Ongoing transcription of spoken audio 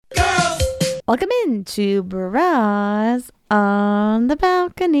Welcome into Bras on the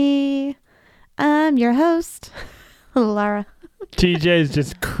Balcony. I'm your host, Laura. TJ's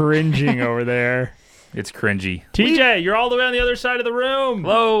just cringing over there. It's cringy. TJ, you're all the way on the other side of the room.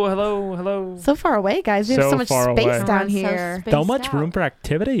 Hello. So far away, guys. We have so much far space away. down here. So much room for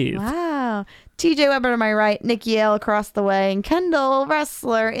activities. Wow. TJ Weber to my right, Nick Yale across the way, and Kendall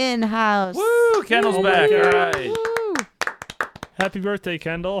Wrestler in-house. Woo! Kendall's back. All right. Woo. Happy birthday,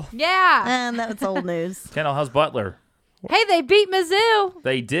 Kendall. Yeah. And that's old news. Kendall, how's Butler? Hey, they beat Mizzou.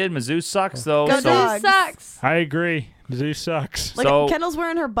 They did. Mizzou sucks, though. Go so Dogs. Mizzou sucks. I agree. Mizzou sucks. Look, So- Kendall's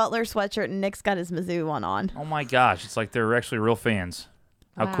wearing her Butler sweatshirt, and Nick's got his Mizzou one on. Oh, my gosh. It's like they're actually real fans.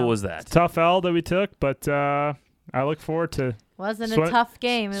 How Wow. cool is that? Tough L that we took, but I look forward to Wasn't Swim- a tough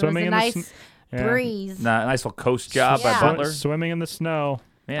game. It was swimming a in the nice yeah. breeze. Nice little coast job Yeah. by Butler. Swimming in the snow.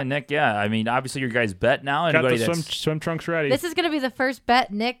 Man, Nick, yeah. I mean, obviously, your guys bet now. Got Anybody the that's swim trunks ready. This is going to be the first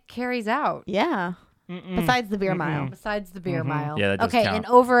bet Nick carries out Yeah. Besides the beer mile. besides the beer mile. Yeah, that does okay, count. in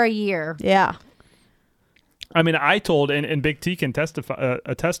over a year. Yeah. I mean, I told, and Big T can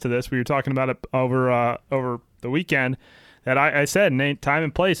attest to this. We were talking about it over the weekend. That I said, in time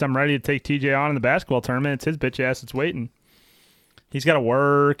and place, I'm ready to take TJ on in the basketball tournament. It's his bitch ass that's waiting. He's got to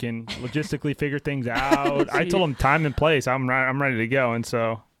work and logistically figure things out. I told him time and place. I'm ready to go, and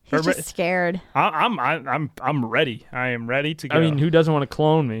so He's just scared. I'm ready. I am ready to go. I mean, who doesn't want to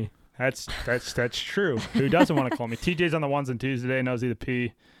clone me? That's true. Who doesn't want to call me? TJ's on the ones and twos today. Knows the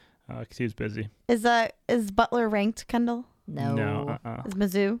P because he was busy. Is Butler ranked, Kendall? No. Is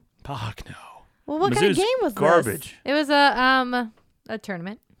Mizzou? Fuck no. Well, what kind of Mizzou's game was garbage. It was a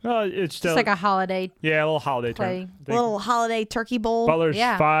tournament. It's still Just like a holiday. yeah, a little holiday play. tournament. this? A little holiday turkey bowl. Butler's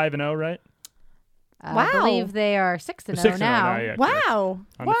Yeah. 5-0, right? I Wow. believe they are 6-0 6-0 now. yeah, correct. Wow.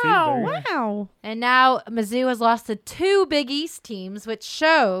 Undefeated, there you go. Wow. And now Mizzou has lost to two Big East teams, which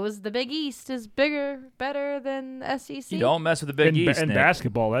shows the Big East is better than SEC. You don't mess with the Big East, In Nick.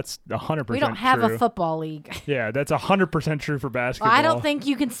 basketball, that's 100% We don't have true. a football league. Yeah, that's 100% true for Well, basketball. I don't think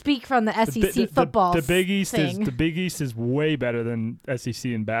you can speak from the SEC football The Big East thing. is way better than SEC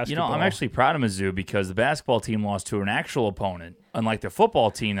in You basketball. know, I'm actually proud of Mizzou because the basketball team lost to an actual opponent, unlike the football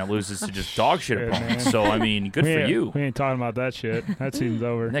team that loses to just dog shit Shit, opponents. man. So, I mean, good for you. We ain't talking about that shit. That season's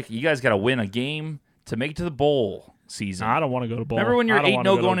over. Nick, you guys got to win a game to make it to the bowl season. I don't want to go to bowl. Remember when you're I don't 8-0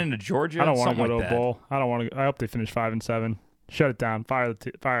 wanna go going to- into Georgia? I don't want to Something go like to a that. bowl. I don't want to. I hope they finish 5-7. Shut it down. Fire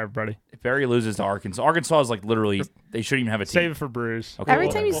everybody. If Barry loses to Arkansas, Arkansas is like literally they shouldn't even have a team. Save it for Bruce. Okay, Every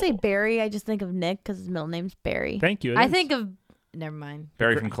well, time you well, say Barry, I just think of Nick because his middle name's Barry. Thank you. It I is. think of never mind.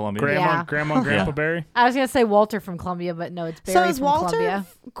 Barry from Columbia. Grandma and Grandpa Barry. I was gonna say Walter from Columbia, but no, it's Barry So is from Walter? Columbia.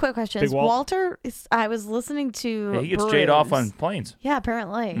 Quick question: Big Is Walt? Walter? I was listening to. Yeah, he gets jayed off Bruce. on planes. Yeah,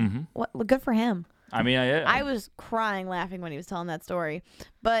 apparently. Mhm. What? Well, good for him. I mean, I was crying laughing when he was telling that story.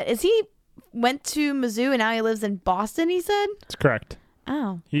 But he went to Mizzou and now he lives in Boston? He said. That's correct.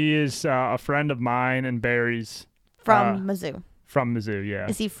 Oh, He is a friend of mine and Barry's from Mizzou. from Mizzou. Yeah.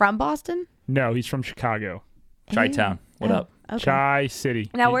 Is he from Boston? No, he's from Chicago. Chi-Town. What Oh, up? Okay. Chi City.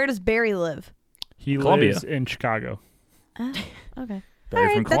 Now, where does Barry live? He Columbia. lives in Chicago. Oh, okay. Barry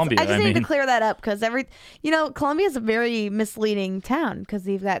All from that's- Columbia. I just I need to mean, clear that up because Columbia is a very misleading town because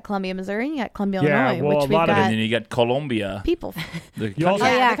you've got Columbia, Missouri, and you got Columbia, Yeah, Illinois, well, which a we've lot of got and then you got Columbia. people. The You also- Oh,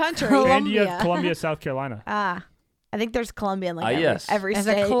 country. yeah, the country. And you have Columbia. Columbia, South Carolina. I think there's Columbia in like yes. every As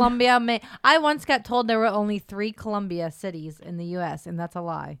state. a Columbia, I once got told there were only 3 Columbia cities in the U.S., and that's a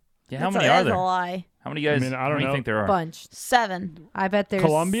lie. Yeah, how That's many a, are that's there? a lie. How many guys? I mean, I how don't many know. think there are? Bunch. 7. I bet there's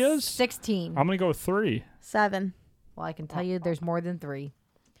Columbia's? 16. I'm gonna go with 3. 7. Well, I can tell you there's more than 3.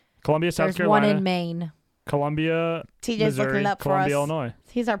 Columbia, South There's Carolina. one in Maine. Columbia, TJ's Missouri, looking it up Columbia, for us. Illinois.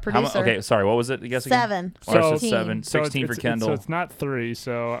 He's our How producer. mu- okay, sorry. What was it? I guess again? 7. Or So- 7. So 16 for it's- Kendall. So it's not 3.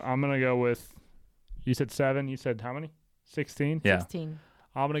 So I'm gonna go with. You said 7. You said how many? 16. yeah. 16.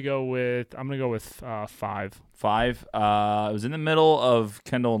 I'm gonna go with 5. 5. It was in the middle of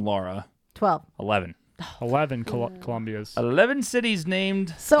Kendall and Laura. 12. 11. 11 Columbia's. 11 cities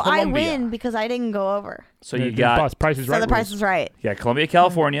named So Columbia. I win because I didn't go over. So you got Price is So Right. the price rules. is right. Columbia,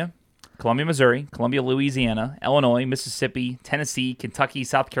 California, Columbia, Missouri, Columbia, Louisiana, Illinois, Mississippi, Tennessee, Kentucky,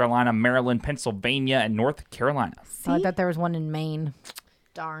 South Carolina, Maryland, Pennsylvania, and North Carolina. Oh, I See? thought there was one in Maine.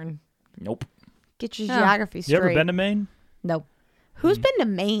 Darn. Nope. Get your Huh. geography You straight. ever been to Maine? Nope. Who's been to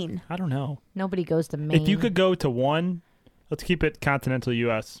Maine? I don't know. Nobody goes to Maine. If you could go to one, let's keep it continental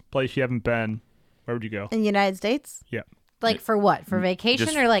U.S. place you haven't been. Where would you go? In the United States? Like for what? For vacation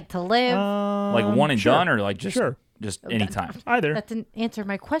Just- or like to live? Like one and sure. done, or like just Sure. just anytime. Either. That didn't answer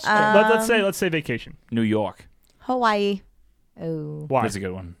my question. Let's say vacation. New York. Hawaii. oh. Why? That's a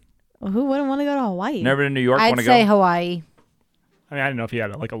good one. Well, who wouldn't want to go to Hawaii? Never been to New York. I'd Want to say go? Hawaii. I mean, I don't know if you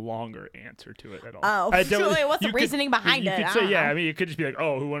had a longer answer to it at all. Oh, I don't- wait, what's the you could- reasoning behind you it? could say, yeah. Ah. I mean, it could just be like,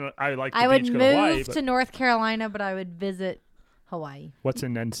 oh, I like the I would beach, go to Hawaii. move But to North Carolina, but I would visit Hawaii what's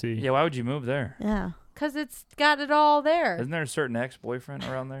in NC? Yeah, why would you move there? Yeah. because it's got it all there. Isn't there a certain ex-boyfriend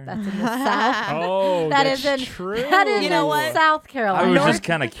around there? That's in the South. Oh, That that's is in true. that is You know in what? South I Carolina. was just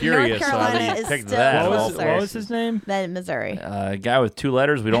kind of curious Carolina how you is picked still that. What of all was, closer. what was places. his name? Then Missouri. A guy with 2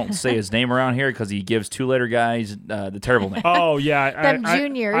 letters. We don't say his name around here because he gives 2-letter guys the terrible name. Oh yeah, Them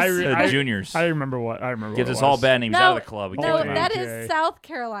juniors. The juniors. I remember what Gives what us it all was. bad names No, out of the club. We no, kicked him that out. AJ. is South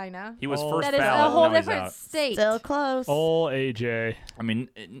Carolina. He was Oh, first That is ballot. a whole now he's different out. state. Still close. Old AJ. I mean,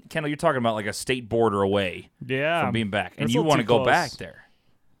 Kendall, you're talking about like a state border away Yeah. from being back, and That's a you little want to too go close. back there.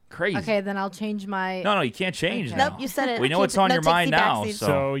 Crazy. Okay, then I'll change my. No, you can't change Okay. now. Nope, you said it. We know Keep what's on no your mind takesy now. backsies.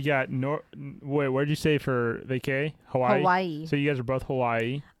 So you got wait, where'd you say for vacay? Hawaii. Hawaii. So you guys are both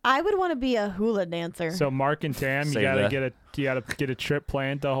Hawaii. I would want to be a hula dancer. So Mark and Tam, you Save gotta that. get a trip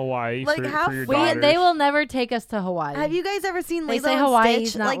planned to Hawaii Like, for, how for your fun- daughters. They will never take us to Hawaii. Have you guys ever seen They Lilo say and Hawaii's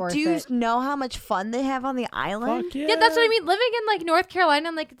Stitch? not Like, worth do you it. know how much fun they have on the island? Fuck yeah. Yeah, that's what I mean. Living in like North Carolina,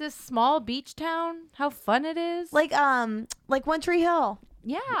 in like this small beach town, how fun it is. Like One Tree Hill.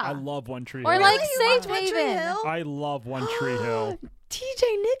 yeah. I love One Tree Or Hill. like You watch Safe One Tree Haven. Hill? I love One Tree Hill. TJ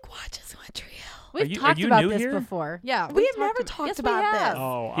Nick watches One Tree Hill. We've Are talked you about new this here? before. Yeah, We have talked never ab- talked yes, about we this. have.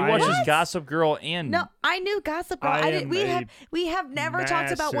 Oh, He I watches just- Gossip Girl and No, I knew Gossip Girl. I I didn't. am We have never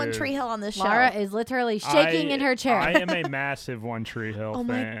talked about One massive- Tree Hill on this show. Laura is literally shaking in her chair. I am a massive One Tree Hill Oh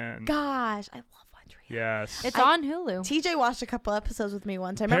my fan. gosh, I love One Tree Hill. Yes. It's on Hulu. TJ watched a couple episodes with me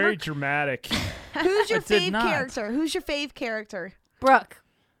one time. Very Remember? dramatic. Who's your I did fave not. character? Who's your fave character? Brooke.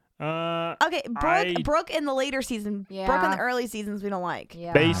 Okay, Brooke in the later season. Yeah. Brooke in the early seasons we don't like.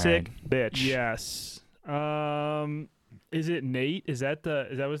 Yeah. Basic bitch. Yes. Is it Nate? Is that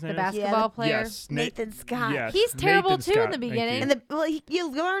his name? The is? basketball player. Yes. Nathan Scott. Yes. He's terrible Nathan too in Scott, the thank beginning. you. And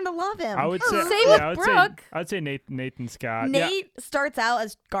you learn to love him. I would say Same yeah, with I would Brooke. Say, I'd say Nathan Scott. Nate starts out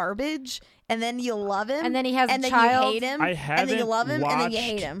as garbage, and then you love him, And then he has and a then child. you hate him, I and then you haven't love him, and then you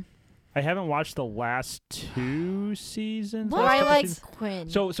hate watched- him. I haven't watched the last 2 seasons. What? last I couple like seasons.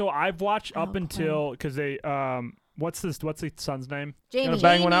 Quinn. So I've watched up Oh, until because they what's the son's name? Jamie. Gonna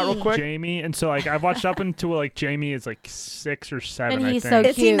bang one out real Jamie. quick. Jamie, and so like I've watched up until like Jamie is like 6 or 7. And I he's think. so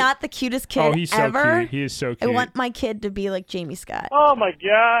Is he cute. not the cutest kid Oh, he's so ever? cute. He is so I cute. want my kid to be like Jamie Scott. Oh my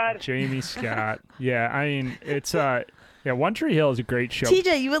god. Jamie Scott. Yeah, I mean it's yeah, One Tree Hill is a great show.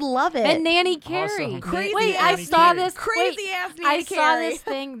 TJ, you would love it. And Nanny Carey. Awesome. Crazy Wait, I Nanny saw Carey. this. Crazy wait, ass Nanny I saw Carey. this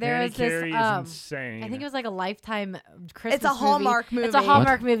thing. There Nanny was this. Carey is insane. I think it was like a Lifetime Christmas. It's a Hallmark movie. It's a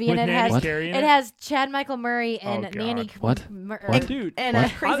Hallmark movie, With and it Nanny has Carey in it has Chad Michael Murray and Oh, God. Nanny. What? What? Dude, and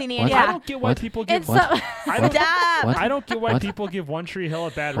What? a crazy I, nanny. I Yeah. don't get why What? people give It's so. I don't, Stop. What? I don't get why What? people give One Tree Hill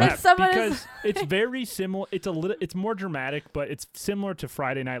a bad What? rap someone is- because it's very similar. It's more dramatic, but it's similar to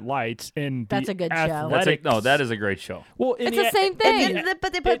Friday Night Lights in That's the a good show. athletics. that is a great show. Well, in It's the same thing.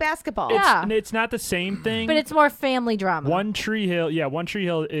 But they play basketball. Yeah. It's not the same thing. But it's more family drama. One Tree Hill. Yeah, One Tree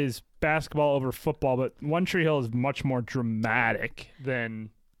Hill is basketball over football, but One Tree Hill is much more dramatic than.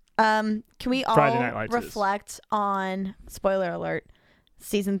 Can we all Friday Night Lights is. reflect on spoiler alert,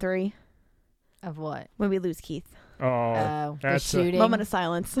 season 3 Of what? when we lose Keith? Oh, Oh, the that's shooting. Moment of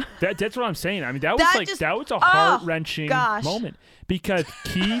silence. that's what I'm saying. I mean, that was That like just- that was a oh, heart wrenching gosh. moment because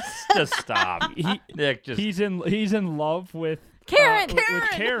Keith Just stop. Nick, just he's in love with Karen! with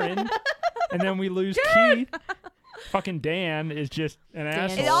Karen, and then we lose Keith. Fucking Dan is just an Dan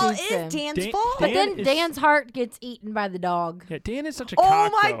asshole. It all Shoots is him. Dan's Dan- fault. But Dan then is- Dan's heart gets eaten by the dog. Yeah, Dan is such a Oh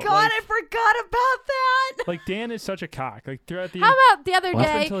cock. my though. god, Like, I forgot about that. like Dan is such a cock. Like throughout the How about the other What?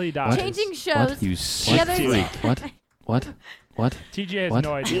 day? until he dies. Changing shows. What? You The other day. What? What? TJ has What?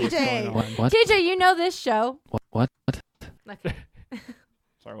 no idea what's TJ. going What? on. What? TJ, you know this show. What?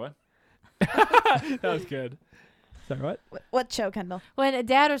 sorry. What? That was good. Sorry, what? What show, Kendall? When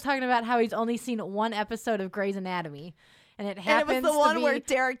Dad was talking about how he's only seen one episode of Grey's Anatomy, and it And it happens was the one to be, where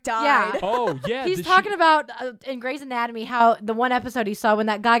Derek died. Yeah. Oh yeah, He's the talking about in Grey's Anatomy how the one episode he saw when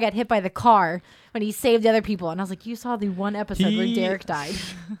that guy got hit by the car when he saved other people, and I was like, you saw the one episode where He- Derek died.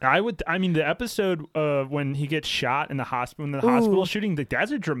 I mean, the episode when he gets shot in the hospital, hospital shooting,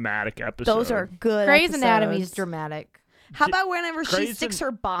 that's a dramatic episode. Those are good. Grey's episodes. Anatomy is dramatic. How about whenever she Grey's sticks An-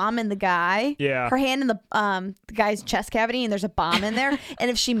 her bomb in the guy? Yeah. Her hand in the guy's chest cavity, and there's a bomb in there. And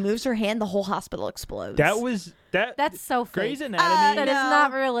if she moves her hand, the whole hospital explodes. That's so fake. Grey's Anatomy. That is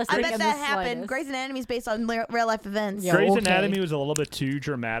not realistic I bet in that the happened. slightest. Grey's Anatomy is based on real life events. Yeah. Grey's okay. Anatomy was a little bit too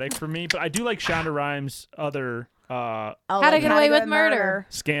dramatic for me, but I do like Shonda Rhimes' other Oh, How to like Get Away with Murder.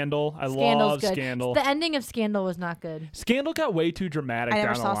 Scandal. I Scandal's love good. Scandal. The ending of Scandal was not good. Scandal got way too dramatic I down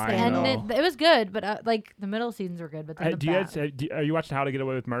never the saw line. Scandal. And though. it was good, but like the middle seasons were good, but then Are you watching How to Get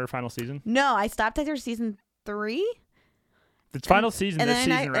Away with Murder final season? No, I stopped after season 3. It's final season and this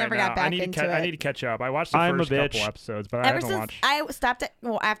then I season right never now. got back I need into I it. need to catch up. I watched the I'm a first couple bitch. episodes, but I Ever haven't since watched. I stopped it,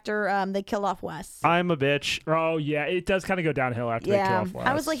 after they killed off Wes. I'm a bitch. Oh yeah, it does kind of go downhill after they kill Yeah, off Wes.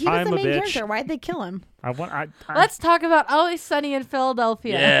 I was like, he was I'm the a main bitch. character. Why'd they kill him? Let's talk about Always Sunny in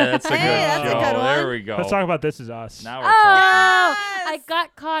Philadelphia. Yeah, that's a good Hey, that's a show. good one. There we go. let's talk about This Is Us. Now we're Oh, talking. I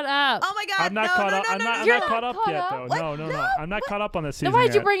got caught up. Oh my god! I'm not no, caught no, up. No, I'm no, not. no, I'm you're not caught up yet, up. though. What? No. No. I'm not caught up on this Then season. why'd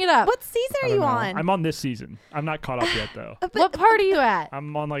you yet. bring it up? What season I are don't you know. on? I'm on this season. I'm not caught up yet though. What part are you at?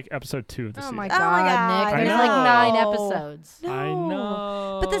 I'm on like episode 2 of the Oh season. my Oh god, my God, Nick. I There's like know. 9 episodes. No. I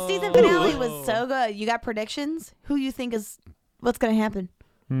know. But the season finale was so good. You got predictions? Who you think is what's gonna happen?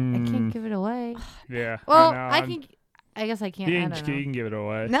 I can't give it away. Yeah. Well, I, know. I can. I guess I can't. You I can, don't you know. can give it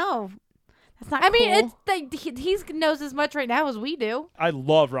away. No, that's not. I mean, cool. he knows as much right now as we do. I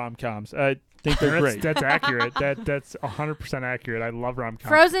love rom-coms. I think they're great. That's accurate. That's 100% accurate. I love rom-coms.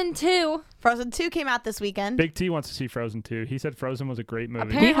 Frozen 2. Frozen 2 came out this weekend. Big T wants to see Frozen 2. He said Frozen was a great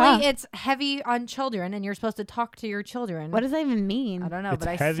movie. Apparently, it's heavy on children, and you're supposed to talk to your children. What does that even mean? I don't know, It's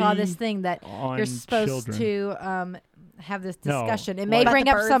but I saw this heavy thing that on you're supposed children. to have this No. discussion. It What? may About bring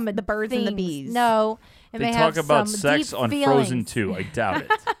the up birds- some the birds and the things. bees. No, it They may talk have about some sex deep on feelings. Frozen 2. I doubt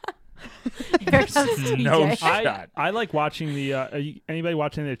it. Here comes TJ. No shot. I like watching the. Anybody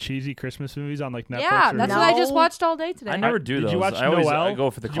watching the cheesy Christmas movies on like Netflix? Yeah, or that's No. what I just watched all day today. I never do Did those. you watch I always Noelle? I go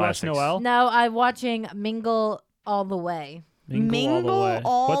for the Did you watch classics. Noelle? No, I'm watching Mingle All the Way. Mingle all the way.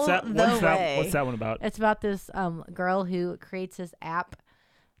 all What's that? the What's that? way. What's that one about? It's about this girl who creates this app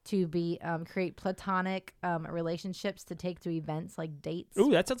to be create platonic relationships to take to events like dates.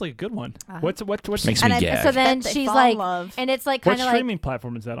 Ooh, that sounds like a good one. Uh-huh. What's Makes And me I- gag. So then Bet they she's fall in like, love. and it's like What kind of like streaming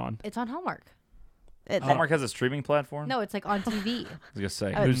platform is that on? it's on Hallmark. Hallmark has a streaming platform? No, it's like on TV. I was going to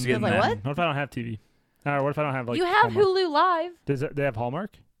say. Oh, Who's it's getting like, that? what? What if I don't have TV? Or what if I don't have like? you have Hallmark? Hulu Live. Does they have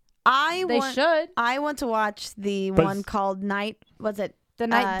Hallmark? I want. Should. I want to watch the But one it's- called Night. What's it? The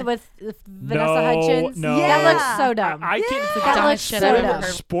night Uh, with Vanessa No, Hudgens. no. That Yeah. looks so dumb. I can't. Yeah. That looks shit so I've ever dumb.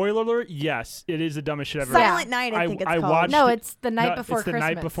 heard. Spoiler alert! Yes, it is the dumbest shit ever. Silent Night. I think it's I called. watched No, it- it's the night before it's the Christmas.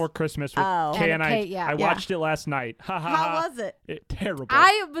 night before Christmas with Oh. Kay And and I. Kate, yeah. I Yeah. watched it last night. Ha ha ha. How was it? Terrible.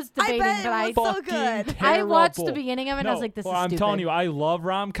 I was I debating, bet it but I was so Fucking good. I watched the terrible. beginning of it and I was like, this well, is I'm stupid. telling you, I love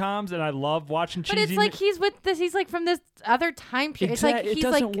rom coms and I love watching But cheesy. it's like he's with this. He's like from this other time period. It's like Exact- it he's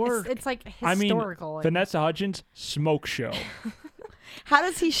doesn't like work. It's like I mean, historical. and- Vanessa Hudgens smoke show. How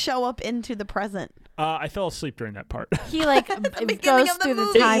does he show up into the present? I fell asleep during that part. he like beginning goes of the through the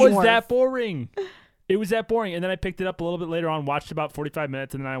movie. time It was warp. that boring. It was that boring. And then I picked it up a little bit later on, watched about 45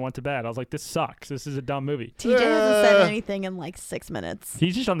 minutes, and then I went to bed. I was like, this sucks. This is a dumb movie. TJ hasn't said anything in like 6 minutes.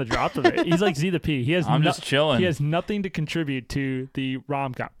 He's just on the drop of it. He's like Z the P. He has I'm just chilling. He has nothing to contribute to the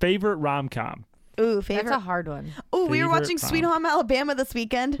rom-com. Favorite rom-com. Ooh, That's favorite. a hard one. Ooh, we were favorite watching prom. Sweet Home Alabama this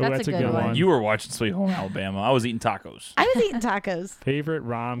weekend. Ooh, That's a good one. You were watching Sweet Home Alabama. I was eating tacos. I was eating tacos. Favorite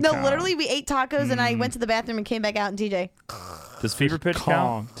rom-com. No, literally, we ate tacos and I went to the bathroom and came back out and TJ. Does Fever Pitch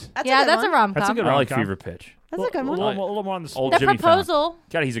count? Conked. That's Yeah, a good that's one. a rom That's a com. good I like rom-com. Fever Pitch. That's a good one. A little more on the Old The Jimmy Fallon. proposal.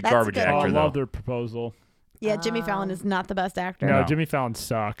 God, he's a That's garbage good. Oh, I actor, love though. their proposal. Yeah, Jimmy Fallon is not the best actor. No, No. Jimmy Fallon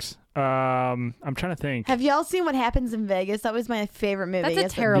sucks. I'm trying to think. Have y'all seen What Happens in Vegas? That was my favorite movie. That's a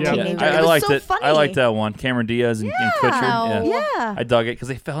as terrible Yeah. teenager. I It was liked so it. funny. I liked that one. Cameron Diaz and Kutcher. No. Yeah. Yeah, I dug it because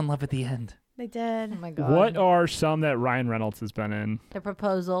they fell in love at the end. they did. Oh my god. What are some that Ryan Reynolds has been in? The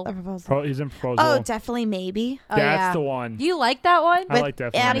proposal. A proposal. He's in Proposal. Oh, definitely maybe. Oh, That's yeah. the one. Do you like that one? I With like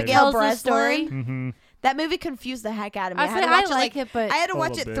that. Abigail movie. Tells the Breslin. story. Mm-hmm. That movie confused the heck out of me. I had said to I watch like it, but I had to A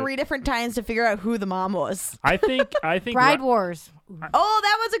watch little it bit. 3 different times to figure out who the mom was. I think Bride Wars. Oh,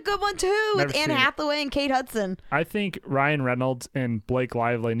 that was a good one too, with Never Anne seen it. Hathaway and Kate Hudson. I think Ryan Reynolds and Blake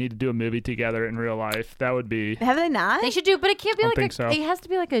Lively need to do a movie together in real life. That would be. Have they not? They should do, but it can't be I like think a. so. It has to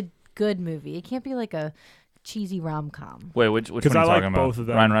be like a good movie. It can't be like a cheesy rom com. Wait, which one 'Cause are I you like talking about? both of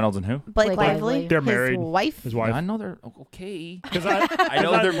them. Ryan Reynolds and who? Blake Blake Lively. Lively. They're his married. wife. His wife. I know they're okay. Because I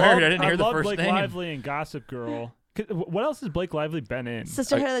know they're married. I didn't hear the love first Blake name. Lively and Gossip Girl. What else has Blake Lively been in?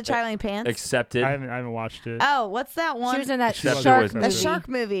 Sisterhood of the Traveling Pants. Accepted. I haven't watched it. Oh, what's that one? She was in that She was shark with- the movie. shark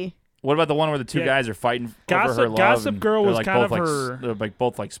movie. What about the one where the two Yeah. guys are fighting over Gossip- her love? Gossip and Girl they're was like kind both of like, her- They're like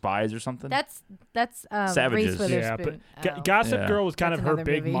both like spies or something. That's Savages. Reese Yeah, Witherspoon. but Oh. Gossip Yeah. Girl was kind That's of her another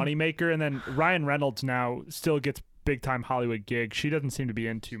big movie. moneymaker, and then Ryan Reynolds now still gets big time Hollywood gigs. She doesn't seem to be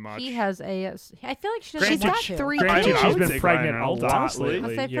in too much. He has a. I feel like she doesn't She's Granted- want got to. 3 Granted, kids. she's would been take pregnant Ryan a Reynolds, lot honestly.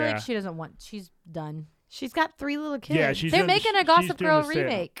 lately. I feel yeah. like she doesn't want. She's done. She's got 3 little kids. Yeah, she's They're doing- making a she's Gossip doing Girl the same.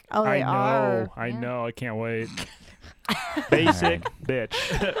 remake. Oh, they I know. are. I Yeah. know. I can't wait. Basic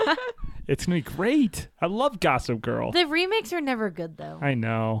bitch. It's gonna be great. I love Gossip Girl. The remakes are never good though, I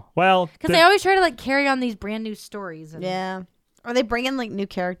know. Well, because they always try to like carry on these brand new stories. And Yeah. Or they bring in like new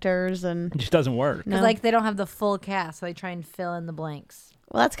characters and it just doesn't work. no. like they don't have the full cast, so they try and fill in the blanks.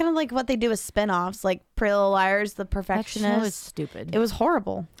 Well, that's kind of like what they do with spin-offs, like Pretty Little Liars, The That show Perfectionist. is stupid. It was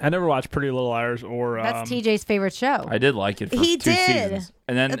horrible. I never watched Pretty Little Liars or. That's TJ's favorite show. I did like it for He 2 did. seasons.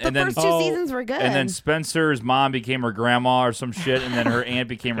 And then The first two seasons were good. And then Spencer's mom became her grandma or some shit, and then her aunt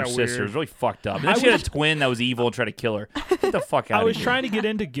became her Got sister. weird. It was really fucked up. And then she had a twin that was evil and tried to kill her. Get the fuck out I of was here. trying to get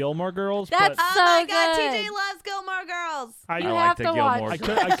into Gilmore Girls, That's but oh so my God, good. TJ loves Gilmore Girls. I You like have the to Gilmore watch.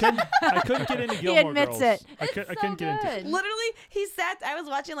 I couldn't get into Gilmore admits Girls. it. I couldn't get into it. Literally, I was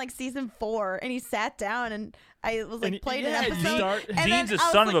watching like season 4, and he sat down, and I was like And playing yeah, an episode. and then Dean's a I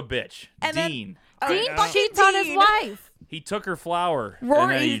was son like, of a bitch. and then- Dean. Dean fucking cheats on his Dean. wife. He took her flower, and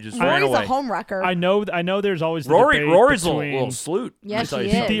then he just ran Rory's away. a homewrecker. I know. There's always the Rory's debate a between little sleut. Yes, Let me tell he you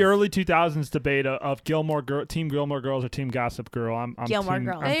is. something. the early 2000s debate of Team Gilmore Girls or Team Gossip Girl. I'm Gilmore team,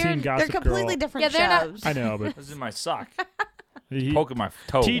 Girls. I'm team They're Gossip completely Girl. different Yeah, they're not- shows. I know, but This is my sock. he- Poking my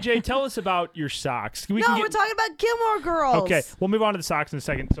toe. TJ, tell us about your socks. We No, can we're get- talking about Gilmore Girls. Okay, we'll move on to the socks in a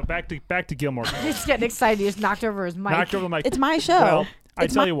second. So back to Gilmore Girls. He's getting excited. He just knocked over his mic. Knocked over the mic. It's my show. Well, I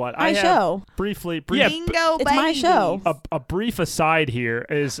It's tell my- you what. my I have show. Briefly. Bingo, b- it's my show. a brief aside here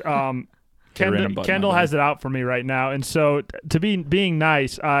is Get a random button Kendall on has it out for me right now, and so being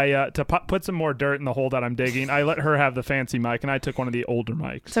nice, I to put some more dirt in the hole that I'm digging, I let her have the fancy mic, and I took one of the older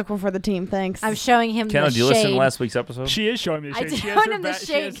mics. Took one for the team. Thanks. I'm showing him Kendall, the did you listen to shade. last week's episode? She is showing me the I shade. She has showed her him the back- she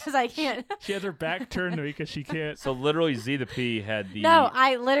shade has- because I can't. She has her back turned to me because she can't. So literally, Z the P had the. No,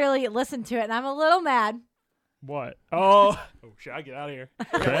 I literally listened to it, and I'm a little mad. What? Oh, should I get out of here?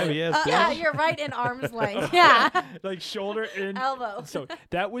 Crabby ass Yeah, bitch. you're right in arm's length. Yeah, Like shoulder in. elbow. So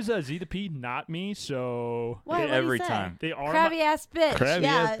that was a Z the P, not me. So What? What'd he every say? time. they are. Crabby ass bitch. Crabby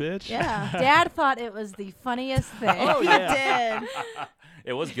Yeah, ass bitch. Yeah. Dad thought it was the funniest thing. Oh He yeah. did.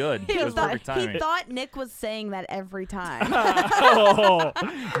 It was good. He It was perfect he timing. thought Nick was saying that every time. Oh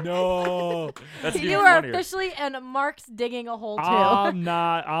no. That's You even were funnier. officially, and Mark's digging a hole too. I'm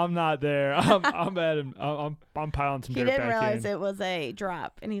not there. I'm at him. I'm piling some He dirt didn't back realize in. it was a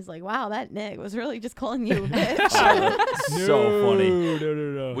drop, and he's like, "Wow, that Nick was really just calling you a bitch." So funny.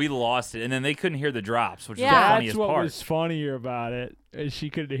 No. We lost it, and then they couldn't hear the drops, which Yeah. is the That's funniest what part. was funnier about it. And she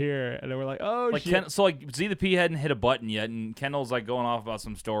couldn't hear it, and then we're like, "Oh Like shit!" so, like Z the P hadn't hit a button yet, and Kendall's like going off about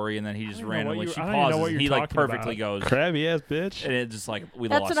some story, and then he just don't know what randomly you- she I don't even know pauses, what and you're he like talking perfectly about. goes, Crabby ass bitch. and it just like we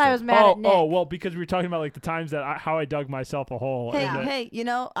That's lost when I it. was mad at Nick. well, because we were talking about like the times that how I dug myself a hole. hey, and that- hey,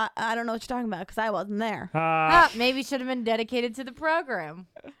 I don't know what you're talking about because I wasn't there. Ah, maybe should have been dedicated to the program.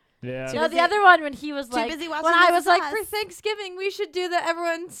 yeah. No, busy- the other one when he was too like, busy watching when I This was Is like, Us. for Thanksgiving, we should do that.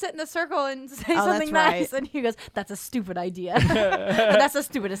 Everyone sit in a circle and say Oh, something that's nice. right. And he goes, "That's a stupid idea." And that's the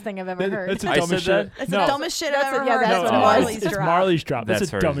stupidest thing I've ever heard. That's the I dumbest said shit. that? It's no. the dumbest shit I've That's ever it, yeah, heard. that's It's what it was. Marley's It's drop. Marley's drop. That's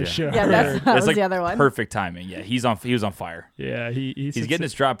That's the hers, dumbest yeah. shit. Yeah, I've that's- heard. that It's was like the other one. perfect timing. Yeah, he was on fire. Yeah, he's Getting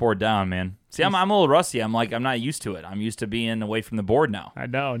his drop board down, man. See, I'm a little rusty. I'm not used to it. I'm used to being away from the board now. I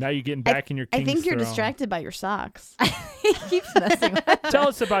know. Now you're getting back in your. I King's think you're throne. distracted by your socks. He keeps messing with it. Tell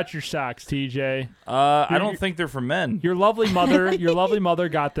us about your socks, TJ. I You're- don't think they're for men. Your lovely mother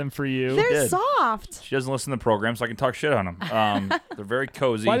got them for you. They're did. soft. She doesn't listen to the program, so I can talk shit on them. They're very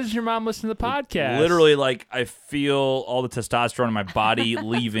cozy. Why does your mom listen to the podcast? Literally, like I feel all the testosterone in my body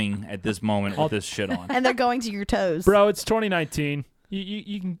leaving at this moment with this shit on. And they're going to your toes. bro. It's 2019.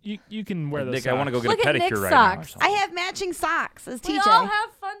 You can wear those. Nick, I want to go socks. get Look a at pedicure Nick's right now. or socks. something. I have matching socks as We TJ. all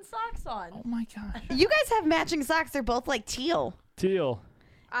have fun socks on. Oh my gosh. You guys have matching socks. They're both like teal. Teal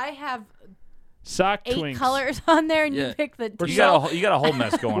I have sock 8 twinks. colors on there, and Yeah. you pick the You teal. got a whole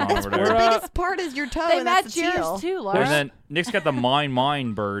mess going on That's over where there. the We're, biggest part is your toe. They and that's match the teal. yours too, Laura. And then Nick's got the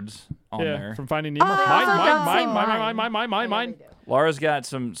mine birds on Yeah, there. from Finding Nemo. Oh, mine. They really do. Laura's got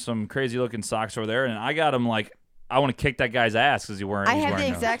some crazy looking socks over there, and I got them like I want to kick that guy's ass because he's I wearing. have the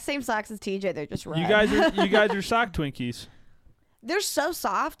those. exact same socks as TJ. They're just red. You guys are sock Twinkies. They're so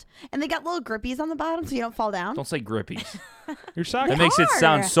soft, and they got little grippies on the bottom, so you don't fall down. Don't say grippies. Your sock. That makes it are.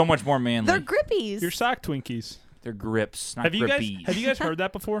 sound so much more manly. They're grippies. Your sock Twinkies. They're grips, not Have you grippies. guys heard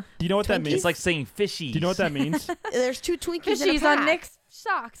that before? Do you know what that Twinkies? means? It's like saying fishies. Do you know what that means? There's 2 Twinkies in a Fishies pack. on Nick's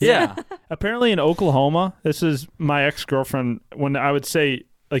socks. Yeah. Apparently in Oklahoma, this is my ex-girlfriend, when I would say,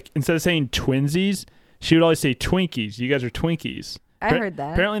 like, instead of saying twinsies, she would always say Twinkies. You guys are Twinkies. I heard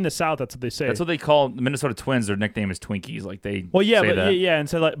that. Apparently in the South, that's what they say. That's what they call the Minnesota Twins. Their nickname is Twinkies. Like they. Well, yeah, say but that. yeah, and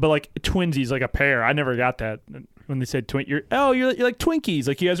so like, but like twinsies, like a pair. I never got that when they said twin. You're like Twinkies,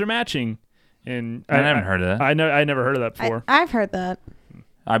 like you guys are matching. And I haven't heard of that. I never heard of that before. I've heard that.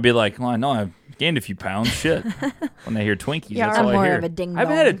 I'd be like, well, no, I Gained a few pounds. Shit. When they hear Twinkies, Yeah, that's I'm all I more hear. of a ding I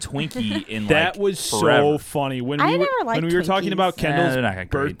haven't had a dong. Twinkie in That like was forever. so funny when I we were, never liked when we were talking Twinkies. about Kendall's they're not that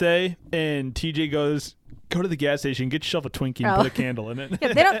great. birthday, and TJ goes, "Go to the gas station, get yourself a Twinkie, and Oh. put a candle in it." Yeah,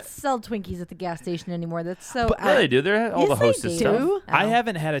 they don't sell Twinkies at the gas station anymore. That's so. Yeah, they do. They're all Yes, the they hostess do. stuff. I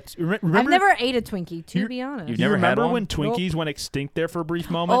haven't had it. Remember, I've never ate a Twinkie, to You- be honest. You've you never had remember one? when Twinkies went extinct there for a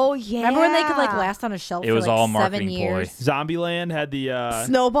brief moment? Oh yeah. Remember when they could like last on a shelf It for was like all 7 marketing ploy. years? Zombieland had the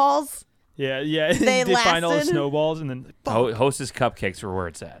snowballs? yeah. They find all the lasted? snowballs and then Hostess cupcakes are where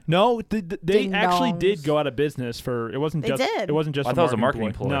it's at. no, they actually Ding-dongs. did go out of business for it wasn't They just did. it wasn't just I thought it was a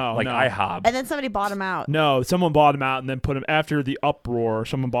marketing ploy. No, like no. IHOB. And then somebody bought them out. No, someone bought them out and then put them after the uproar.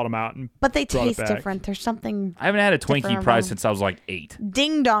 Someone bought them out and But they Brought it taste back. different. There's something. I haven't had a Twinkie Different probably amount. since I was like 8.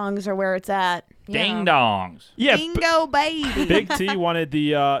 Ding dongs are where it's at. Ding dongs. yeah. Bingo, baby. Big T wanted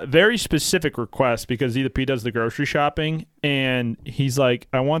the very specific request because either P does the grocery shopping and he's like,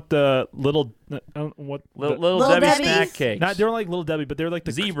 I want the little what Little, the- little Little Debbie Debbie's? snack cakes. not they're like little Debbie, but they're like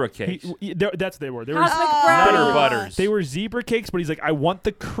the Zebra cakes. That's they were. They were Cosmic Oh. brownies. Butter butters. they were zebra cakes, but he's like, I want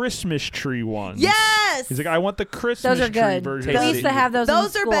the Christmas tree ones. Yes. He's like, I want the Christmas Those are tree good. version. We of used to the- have those.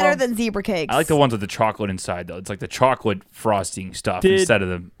 Those in are school. better than zebra cakes. I like the ones with the chocolate inside though. It's like the chocolate frosting stuff Did- instead of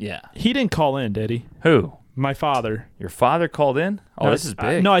the He didn't call in, did he? Who? My father. Your father called in? Oh, No, this is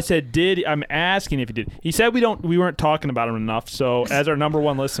big. no, I said did. I'm asking if he did. He said we weren't talking about him enough. So as our number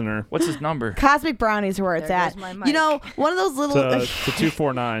one listener, What's his number? Cosmic brownies are where it's There at. goes my You mic. know, one of those little to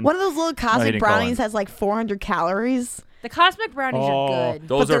 249. one of those little he cosmic didn't call brownies in. has like 400 calories. The cosmic brownies Oh. are good.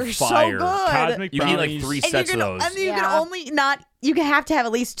 Those but are they're fire. so good. Cosmic You can eat like brownies. 3 and sets you of can, those. and you Yeah. can only not. You can have to have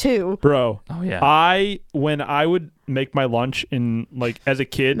at least 2. Bro, Oh yeah. when I would make my lunch in like as a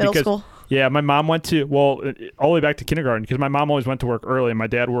kid Middle because school. yeah, my mom went to all the way back to kindergarten because my mom always went to work early and my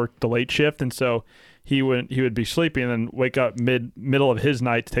dad worked the late shift and so he would be sleeping and then wake up middle of his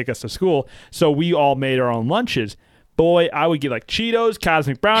night to take us to school. So we all made our own lunches. Boy, I would get like Cheetos,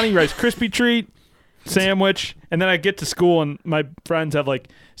 Cosmic Brownie, Rice Krispie treat, sandwich, and then I get to school and my friends have like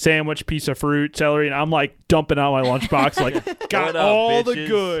sandwich, piece of fruit, celery, and I'm like dumping out my lunchbox like got What up, all the bitches?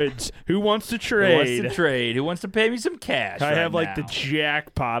 goods. Who wants to Who wants trade? to trade? Who wants to pay me some cash? I right have like now? the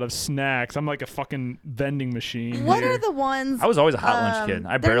jackpot of snacks. I'm like a fucking vending machine. What here. are the ones? I was always a hot lunch kid.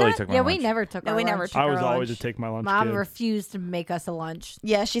 I they're barely not- took my Yeah, lunch. we never took. No, our we never lunch. took I was our always a lunch. take my lunch Mom kid. refused to make us a lunch,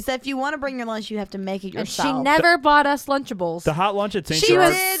 Yeah, she said if you want to bring your lunch, you have to make it and yourself. she never bought us Lunchables. The hot lunch at St. She Gerard.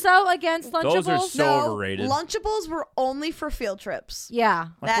 was did. so against Lunchables. Those are so No, overrated. Lunchables were only for field trips. Yeah,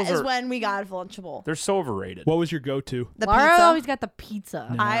 That Lunchables is are- when we got a Lunchable. They're so overrated. What was your go-to? The Laura pizza. always got the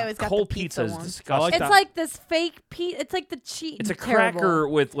pizza. I always got Cold the pizza is one. disgusting. like It's that. like this fake pizza. It's like the cheese. It's a cracker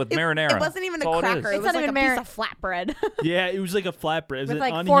with marinara. It wasn't even That's a all it cracker. is. It, It's was not like a even piece of flatbread. Yeah, it was like a flatbread. It was with an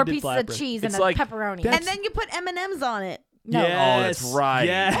like 4 unheated pieces flatbread. of cheese It's and like- a pepperoni. That's- and then you put M&Ms on it. No, Oh, that's right.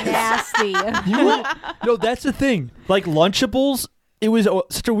 Yes. nasty. No, that's the thing. Like Lunchables, it was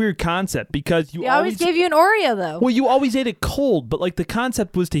such a weird concept because you They always gave you an Oreo though. well, you always ate it cold, but like the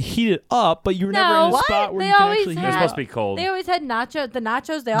concept was to heat it up, but you were never in a No. spot where They you can always actually heat They're it supposed up. to be cold. They always had nachos. The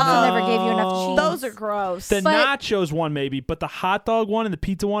nachos. They also never gave you enough cheese. Those are gross. The But- nachos one maybe, but the hot dog one and the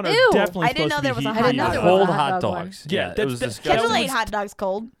pizza one are Ew. definitely I didn't supposed know to be there was a heated hot I didn't know up. there Cold was a hot hot dog one. dogs. Yeah, it that's- was that's- disgusting. Kendall ate hot dogs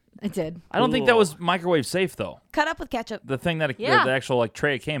cold. I did. I don't think that was microwave safe though. Cut up with ketchup. The thing that Yeah. the actual like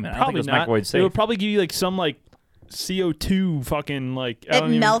tray it came in. I don't think Probably it was not. microwave It safe. would probably give you like some like CO2 fucking like I It don't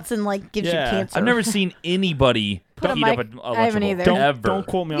even- melts and like gives Yeah. you cancer. I've never seen anybody Put a heat up mic- a I haven't Lunchable either. ever. Don't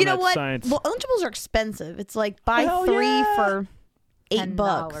quote me on You know that what? science. Well, Lunchables are expensive. It's like buy Hell 3 yeah. for $8.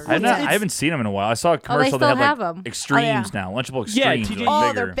 $10. I haven't seen them in a while. I saw a commercial still that had have like 'em. extremes now. Lunchable Yeah, extremes. TJ are, like,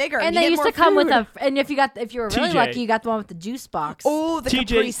 Oh, they're bigger. bigger. And You they get used more to come with food. and if you were really TJ. lucky, you got the one with the juice box. Oh, the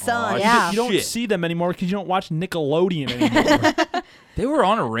TJ Capri Sun. Oh, Yeah. You don't Shit. see them anymore because you don't watch Nickelodeon anymore. They were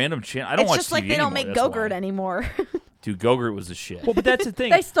on a random channel. I don't It's watch just like TV they don't anymore, make that's Go-Gurt why. anymore. Dude, Go-Gurt was the shit. well, but that's the thing.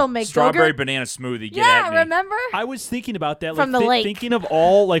 They still make Strawberry Go-Gurt. banana smoothie. Get Yeah, at me. remember? I was thinking about that, From like the lake. thinking of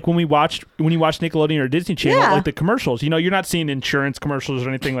all like when you watch Nickelodeon or Disney Channel, Yeah. like the commercials. You know, you're not seeing insurance commercials or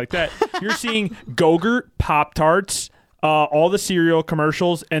anything like that. You're seeing Go-Gurt, Pop-Tarts, all the cereal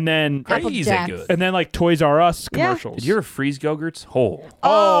commercials, and then Crazy Jacks. good. like Toys R Us Yeah. commercials. Did you ever freeze Go-Gurts whole?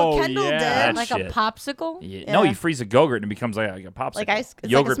 Oh, Oh, Kendall yeah. did. That Like shit. a popsicle? Yeah. No, Yeah. you freeze a Go-Gurt and it becomes like a popsicle. Like ice- it's like a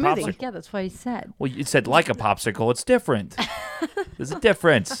Yogurt smoothie. popsicle. Yeah, that's what he said. Well, it said like a popsicle. It's different. There's a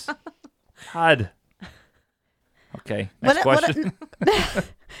difference. God. Okay. Next question. I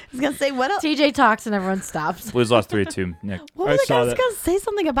was gonna say what else? TJ talks and everyone stops. Blues lost 3-2. Nick. What I was I saw was that. gonna say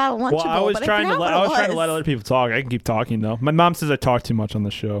something about a Lunchable, Well, I was but trying to forgot let what it was. other people talk. I can keep talking though. My mom says I talk too much on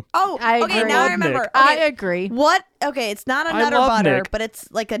the show. Oh, I okay. agree. Now I Love remember. Nick. I Okay, agree. what? Okay, it's not a I Nutter love butter, Nick. but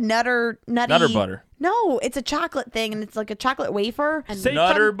it's like a nutty. Nutter butter. No, it's a chocolate thing, and it's like a chocolate wafer. Say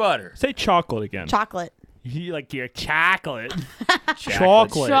Nutter butter. Say chocolate again. Chocolate. You like your chocolate.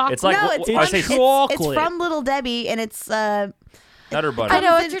 Chocolate. Chocolate. It's like no, what- it's, I from, say it's chocolate. from Little Debbie, and it's Nutter butter. I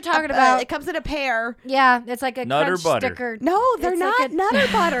know what you're talking about. It comes in a pair. Yeah, it's like a Nutter crunch butter. sticker. No, they're It's not like a- Nutter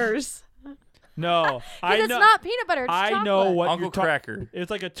butters. No, I Because it's know. not peanut butter. It's I chocolate. know what Uncle you're talking. Cracker.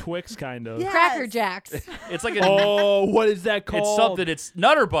 It's like a Twix kind of. Yeah. Cracker Yes. Jacks. It's like a. Oh, what is that called? It's something. It's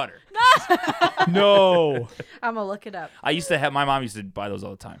Nutter butter. No. I'm gonna look it up. I used to have. My mom used to buy those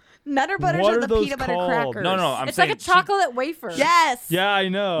all the time. Nutter butters What are are the those peanut butter called? crackers. No. I'm It's saying like a chocolate wafer. Yes. Yeah, I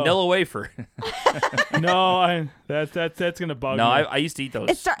know. Vanilla wafer. No, that's gonna bug No, me. I used to eat those.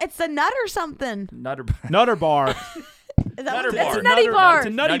 It's a nut or something. Nutter. Nutter bar. Is that Nutter what it is? bar. It's Nutty Bar. It's a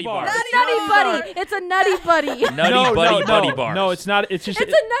nutty, Nutty bar. bar. It's a nutty buddy. It's a nutty buddy. Nutty no, buddy no, buddy no. bars. No, it's not. It's just.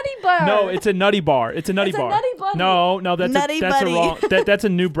 It's a nutty bar. No, it's a nutty bar. It's a nutty It's a bar. Nutty Buddy. No, that's Nutty that's Buddy. a wrong. That's a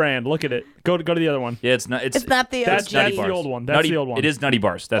new brand. Look at it. Go to the other one. Yeah, it's not. It's not the That's OG. Nutty the bars. old one. That's Nutty, the old one. It is Nutty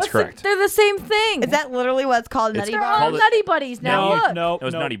bars. That's correct. They're the same thing. Is that literally what it's called? Nutty It's They're bar. all called it- nutty buddies. Now No, look. no, It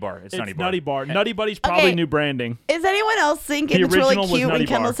was no. Nutty bar. It's Nutty bar. Nutty bar. Nutty Buddy's probably Okay. new branding. Is anyone else thinking The it's really original was cute when Nutty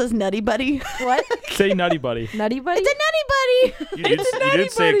Kendall Bar. says Nutty Buddy? What? Say Nutty Buddy. Nutty buddy? It's a Nutty Buddy. You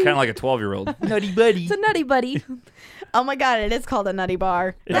did say it kind of like a 12-year-old. Nutty buddy. It's a nutty buddy. Oh my god, it is called a Nutty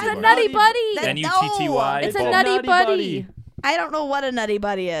Bar. It's a Nutty nutty Buddy. buddy. That- N-U-T-T-Y. It's a ball. nutty Nutty buddy. I don't know what a Nutty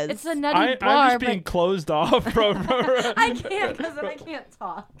Buddy is. It's a nutty I'm bar, just being but closed off from. I can't because then I can't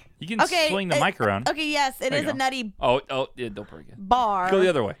talk. You can Okay, swing the it- mic around. Okay, yes, it There is you a go. Nutty Oh, yeah, don't break it. Bar Go the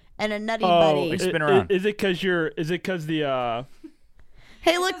other way. and a Nutty Oh, Buddy. Like spin around. Is it because the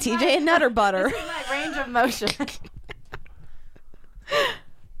Hey, look, TJ and Nutter Butter. This is my range of motion.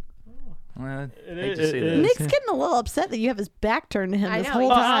 Hate it to say is. this. Nick's getting a little upset that you have his back turned to him I this know, whole he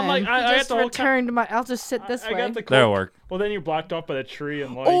time. I'm like, I got Just the whole returned my. I'll just sit this I way. got the That'll work. Well, then you're blocked off by the tree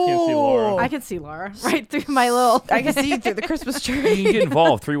and Laura, you can't see Laura. I can see Laura right through my little. I can see you through the Christmas You tree. can get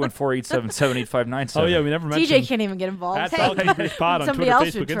involved. 314-877-8597. Oh yeah, we never mentioned. TJ can't even get involved. That's Hey. all His Pod on Somebody Twitter,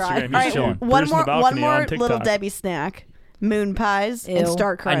 else should Facebook, try. Instagram. All He's right, chilling. one Bruce in more, the balcony one more on TikTok. Little Debbie snack: moon pies and Ew.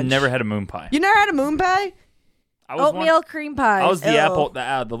 Star Crunch. I never had a moon pie. You never had a moon pie? I was one- Oatmeal cream pie. I was the Ew. apple,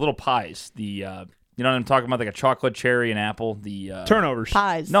 the little pies. The you know what I'm talking about, like a chocolate cherry and apple. The Turnovers.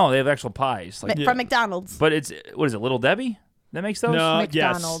 Pies. No, they have actual pies. Like, From McDonald's. but it's what is it? Little Debbie that makes those? No,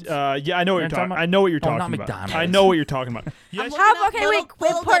 McDonald's. yes. Yeah, I know what You're you're talking talking. about- I know what you're Oh, talking not about. McDonald's. I know what you're talking about. Yes, looking How, up okay, little- wait.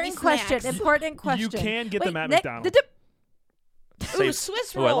 little Important Debbie question. snacks. Important question. you can get Wait, them at Nick, McDonald's. Ooh,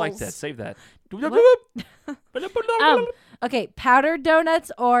 Swiss Oh, I like rolls. that. Save that. Okay, powdered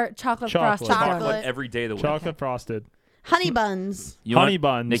donuts or chocolate frosted Chocolate. donuts? Every day of the week. Chocolate frosted. Honey buns. You Honey want,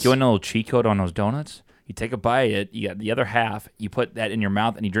 buns. Nick, you want a little cheat code on those donuts? You take a bite, you got the other half, you put that in your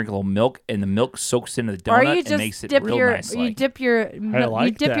mouth, and you drink a little milk, and the milk soaks into the Or donut you and just makes it dip real your nice. you Like. dip your I you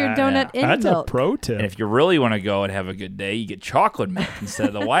like dip your that. donut in That's milk. a pro tip. And if you really want to go and have a good day, you get chocolate milk instead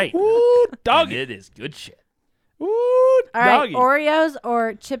of the white. Ooh, And doggy. it is good shit. Ooh, All right, doggy. Oreos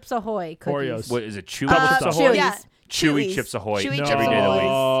or Chips Ahoy cookies? Oreos. What is it? Chewy Double Chips stuffed Ahoy? Chewies. Yeah. Chewy Chewies. Chips Ahoy. Chewy no, Chips every day of the week.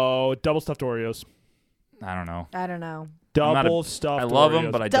 Ahoy. double stuffed Oreos. I don't know. I don't know. I'm not a- Double stuffed. I love Oreos.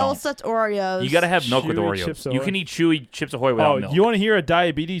 them, but I Double don't. stuffed Oreos. You got to have milk with Chewy Oreos. Chips You Ahoy. can eat Chewy Chips Ahoy without Oh, milk. you want to hear a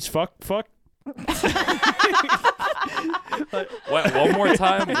diabetes fuck? What, one more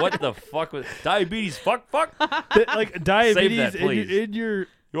time? What the fuck was diabetes? Fuck. Like diabetes that, please. in your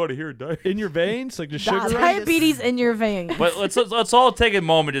You want to hear diabetes? in your veins, like the sugar. Diabetes. rush? Diabetes in your veins. But let's all take a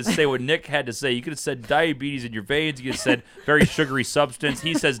moment to say what Nick had to say. You could have said diabetes in your veins. You could have said very sugary substance.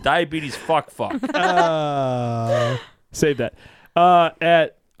 He says diabetes. Fuck. Save that. No,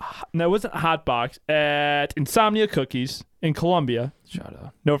 it wasn't Hotbox. At Insomnia Cookies in Columbia. Shut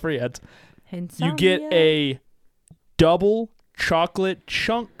up. No free ads. Insomnia. You get a double chocolate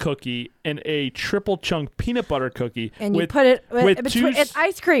chunk cookie and a triple chunk peanut butter cookie. and you with, put it with between two it's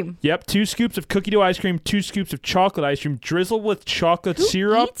ice cream. Yep, 2 scoops of cookie dough ice cream, 2 scoops of chocolate ice cream, drizzled with chocolate Who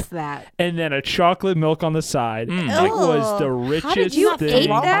syrup, eats that? and then a chocolate milk on the side. Mm. It was the Ugh. richest How did you thing. eat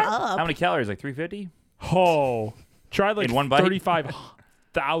throw that? up? How many calories? Like 350? Oh, tried like In one bite?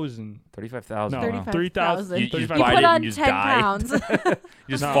 35,000. 35,000. No, 35,000. 3,000. You just 35,000. You bite put it on and you just 10 die. pounds.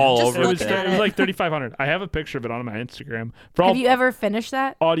 You just No, fall just over. It it was, look there. at it was it. like 3,500. I have a picture of it on my Instagram. For all Have you ever finished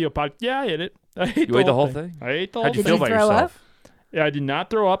that? audio pod? Yeah, I ate it. I ate You ate the whole thing? I ate the whole How'd you thing. feel Did about you throw yourself? Yeah, I did not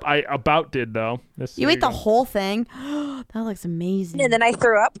throw up. I about did though. You ate the whole thing. That looks amazing. And then I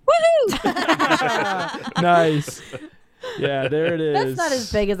threw up. Woohoo! Nice. Yeah, there it That's is. not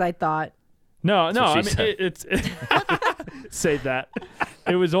as big as I thought. No, That's what I she mean said. it's save that.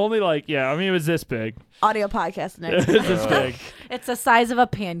 It was only like it was this big. Audio podcast It next. was this big. It's the size of a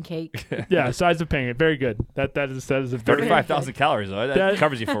pancake. Yeah, size of pancake. Very good. That is a very 35,000 calories though. That That-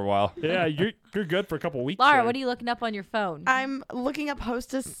 covers you for a while. Yeah, you're good for a couple weeks. Laura, there. what are you looking up on your phone? I'm looking up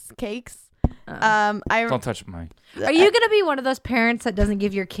Hostess cakes. Uh. I Don't touch mine. Are you gonna be one of those parents that doesn't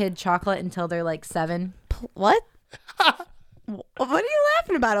give your kid chocolate until they're like 7? what? What are you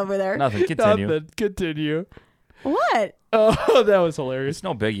laughing about over there? Nothing. Continue. Nothing. Continue. What? Oh, that was hilarious. It's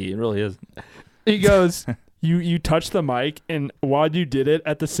no biggie. It really is. He goes, you touched the mic, and while you did it,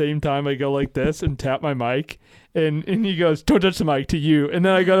 at the same time I go like this and tap my mic, and he goes, don't touch the mic to you. And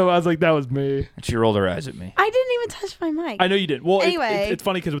then I was like, that was me. And she rolled her eyes at me. I didn't even touch my mic. I know you didn't. Well, Anyway. it's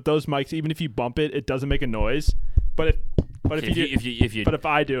funny because with those mics, even if you bump it, it doesn't make a noise. But if if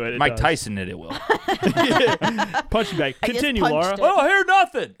I do it, Mike does. Tyson did it will. Punch you back. I just Continue, punched Laura. it. I hear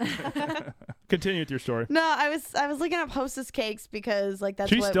nothing. Continue with your story. No, I was looking up Hostess cakes because like that's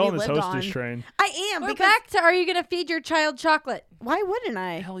She's what still we on this lived hostess on. train. I am We're because back to are you gonna feed your child chocolate? why wouldn't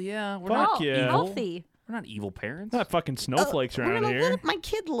I? Hell yeah. We're Fuck not yeah. evil. Healthy. We're not evil parents. Not fucking snowflakes We're around gonna here. let my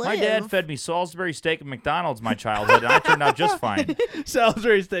kid live. My dad fed me Salisbury steak at McDonald's my childhood, and I turned out just fine.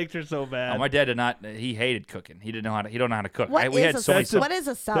 Salisbury steaks are so bad. Oh, my dad did not. He hated cooking. He didn't know how to. He don't know how to cook. What We is had a so many. That's a- what is a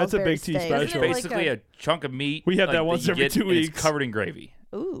that's a Salisbury big T steak? special. Isn't it like Basically a chunk of meat. We have like, that once you every get, 2 and It's weeks. covered in gravy.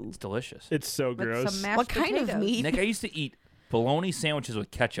 Ooh. It's delicious. It's so With gross. some mashed What kind of potatoes. meat? Nick, I used to eat bologna sandwiches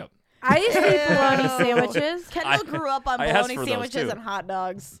with ketchup. I used to eat bologna sandwiches Kendall grew up on I asked bologna for those, sandwiches too. and hot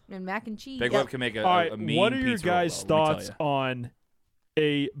dogs. and mac and cheese. Big Web can make a, All right, a mean what are your pizza roll, guys' though, let me tell thoughts ya. on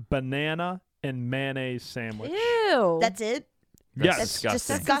a banana and mayonnaise sandwich? Ew. That's it. Yes. That's disgusting.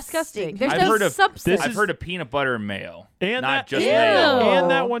 just That's disgusting. There's I've no heard of- substance. This I've is- heard of peanut butter and mayo. And Not that, just Ew. mayo. And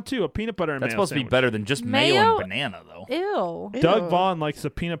that one too, a peanut butter and That's mayo supposed to be sandwich. better than just mayo Mayo? and banana, though. Ew. Doug Ew. Vaughn likes the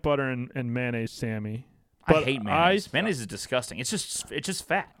peanut butter and mayonnaise Sammy. I But hate mayonnaise. Mayonnaise is disgusting. It's just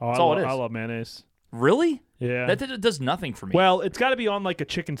fat. Oh, That's I all lo- it is. I love mayonnaise. Really? Yeah. That does nothing for me. Well, it's got to be on like a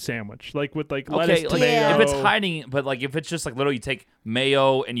chicken sandwich, like with like okay, lettuce, like, tomato. if it's hiding, but like if it's just like literally you take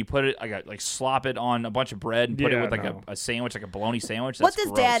mayo and you put it, like slop it on a bunch of bread and put it Yeah, with like no. a sandwich, like a bologna sandwich. What That's does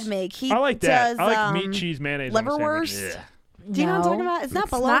gross. Dad make? He I like that. does. I like meat, cheese, mayonnaise. on a sandwich. liverwurst. Yeah. Do you know what I'm talking about? It's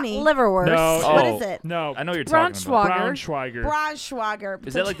not bologna. Not liverwurst. No. What Oh. is it? No, I know what you're talking about. Braunschweiger. Braunschweiger. Braunschweiger.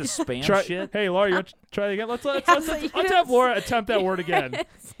 Is that like the spam Try, shit? Hey, Laura, you want to try it again? Let's you have don't Laura attempt that word again.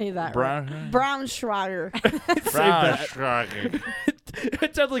 Say that right. Brown. Braunschweiger?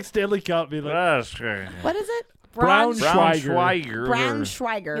 It sounds like Stanley Cup. Be like, What is it? Braunschweiger.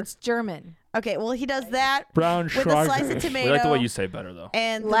 Braunschweiger. It's German. Okay, well he does that Braunschweiger. with a slice of tomato. We like the way you say better though.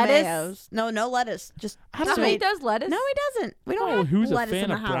 and Lettuce? tomatoes. No lettuce. Just No, he tomato. does lettuce. No, he doesn't. We don't Oh, have who's a lettuce fan in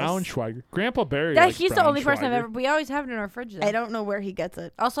the of house. Braunschweiger? Grandpa Barry. Yeah, likes he's the only person I've Braunschweiger. ever. We always have it in our fridge. Though. I don't know where he gets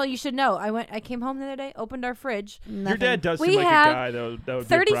it. Also, you should know. I came home the other day, opened our fridge, Your dad does We seem like a have guy that would be a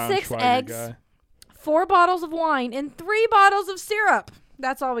 36 Braunschweiger eggs. guy. 4 bottles of wine, and 3 bottles of syrup.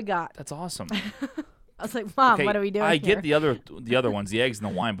 That's all we got. That's awesome. I was like, Mom, Okay, what are we doing? I here? get the other ones, the eggs and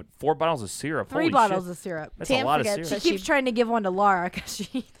the wine, but 4 bottles of syrup. 3 Holy bottles shit. of syrup. That's Tam a lot of forgets syrup. She keeps trying to give one to Laura because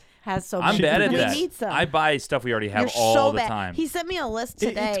she has so I'm much. bad at We that. need some. I buy stuff we already have You're all so the bad. time. He sent me a list It's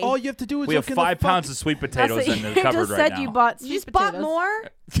today. all you have to do is We have look in the 5 pounds of sweet That's potatoes what in you the cupboard just right said now. you bought you sweet just bought potatoes. more?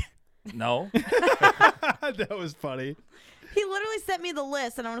 No, that was funny. He literally sent me the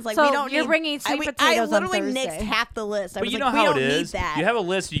list, and I was like, So "We don't you're need." bringing sweet I potatoes on literally Thursday. nixed half the list. I but was you like, know "We how don't it need is. that." You have a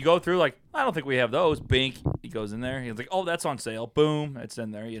list. You go through like, I don't think we have those. Bink. He goes in there. He's like, oh, that's on sale. Boom, it's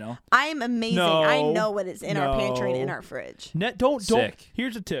in there. You know. I am amazing. I No. know what is in our pantry and in No. our fridge. Don't. Sick.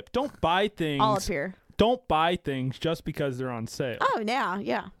 Here's a tip: don't buy things. All up here. Don't buy things just because they're on sale. Oh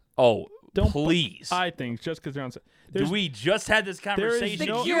yeah. Oh, Don't please. buy things just because they're on sale. We just had this conversation.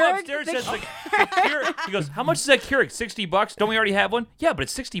 no- You Keurig- upstairs the says the Keurig. He goes, how much is that Keurig? $60? Don't we already have one? Yeah, but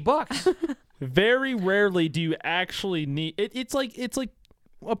it's $60. Very rarely do you actually need. It's like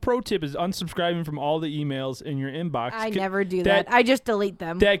a pro tip is unsubscribing from all the emails in your inbox. I never do that. I just delete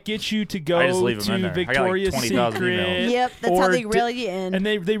them. That gets you to go I just leave 'em in to there. I got, like, Victoria's 20,000 Secret. emails. Yep, that's how or they reel you in. And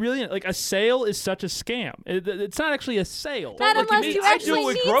they really like a sale is such a scam. It's not actually a sale. Not Look, unless mean, you I actually do it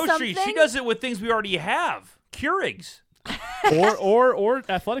with need groceries. She something. does it with things we already have. Keurigs. or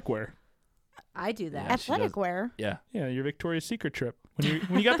athletic wear. I do that. Yeah, she Athletic does. wear. Yeah. Yeah, your Victoria's Secret trip.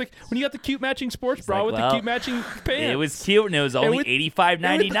 When you got the cute matching sports bra like, with well, the cute matching pants. It was cute, and it was only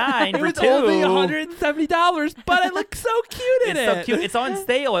 $85.99 It for was two. only $170, but I look so cute in It's it. so cute. It's on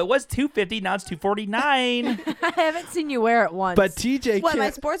sale. It was $250. Now it's $249. I haven't seen you wear it once. But TJ What, my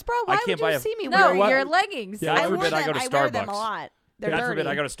can't. sports bra? Why can't would buy you a- see me no, wearing your leggings. Yeah, God I forbid wear I go to them. I wear them a Starbucks. lot. They're God dirty. forbid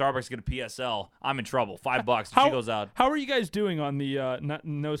I go to Starbucks, get a PSL. I'm in trouble. $5. How, She goes out. How are you guys doing on the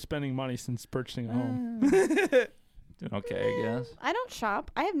no spending money since purchasing a home? Doing okay, I guess. I don't shop.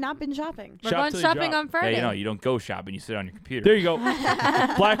 I have not been shopping. We're Shop going till you shopping drop. on Friday. Hey, you don't go shopping. You sit on your computer. There you go.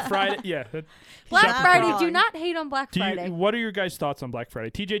 Black Friday. Yeah. Black Not Friday. wrong. Do not hate on Black Do Friday. you, what are your guys' thoughts on Black Friday?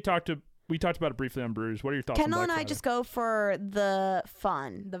 We talked about it briefly on Brews. What are your thoughts Kendall on and Black I Friday? just go for the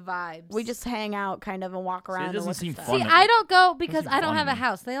fun. The vibes. We just hang out kind of and walk it around. and doesn't look at seem stuff. fun. See, I don't go because seem I don't fun have to a me.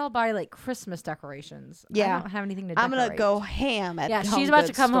 house. They all buy like Christmas decorations. Yeah. I don't have anything to I'm decorate. gonna go ham at Yeah, the she's Home about to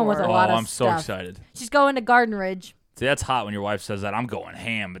Goods come home with a store. lot of I'm so stuff. excited. She's going to Garden Ridge. See, that's hot when your wife says that. I'm going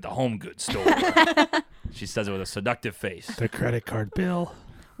ham at the home goods store. She says it with a seductive face. the credit card bill.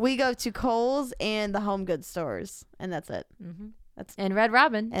 We go to Kohl's and the Home Goods stores, and that's it. And Red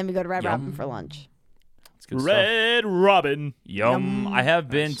Robin. And we go to Red Yum. Robin for lunch. It's good stuff. Red Robin. Yum. I have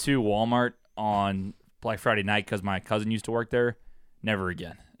been to Walmart on Black Friday night because my cousin used to work there. Never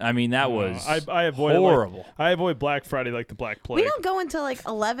again. I mean, that was I avoid horrible. I avoid Black Friday like the Black Plague. We don't go until like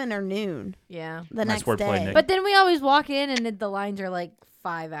 11 or noon Yeah. the Nice next wordplay, day. Nick. But then we always walk in and the lines are like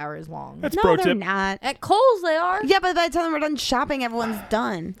 5 hours long. That's no, pro they're tip. not. At Kohl's they are. Yeah, but by the time we're done shopping, everyone's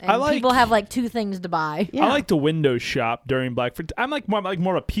done. And I like- people have like 2 things to buy. Yeah. I like to window shop during Black Friday. I'm like more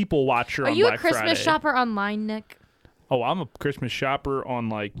of a people watcher Are on you Black a Christmas Friday. shopper online, Nick? Oh, I'm a Christmas shopper on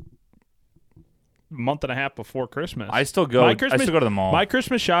like month and a half before Christmas. I still go. I still go to the mall. My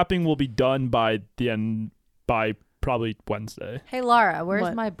Christmas shopping will be done by probably Wednesday. Hey Laura, where's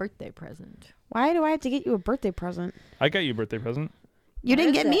What? my birthday present? Why do I have to get you a birthday present? I got you a birthday present. You What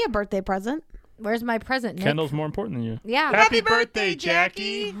didn't is get me it? a birthday present. Where's my present, Nick? Kendall's more important than you. Yeah. Happy birthday,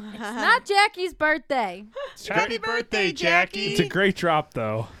 Jackie. It's not Jackie's birthday. Happy birthday, Jackie. It's a great drop,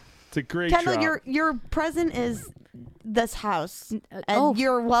 though. It's a great Kendall, drop. your present is this house, and oh.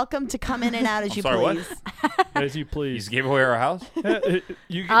 you're welcome to come in and out as I'm you sorry, what? please. As you You please. just gave away our house?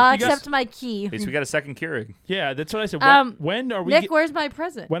 You Except my key. At least we got a second Keurig. yeah, that's what I said. When are we? Nick, where's my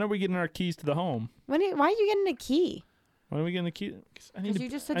present? When are we getting our keys to the home? Why are you getting a key? When are we getting the key? 'Cause I need Because to. you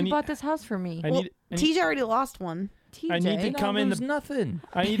just said I you need- bought this house for me. I Well, need. I need, TJ already lost one. TJ. I need to come in There's the. nothing.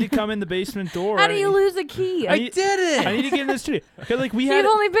 I need to come in the basement door. How do you lose a key? I need- did it. I need to get in the studio. 'Cause, like we had. You've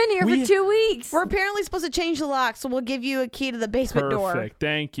only been here we- for 2 weeks. We're apparently supposed to change the lock, so we'll give you a key to the basement door. Perfect.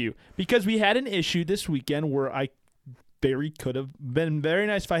 Thank you. Because we had an issue this weekend where I could have been very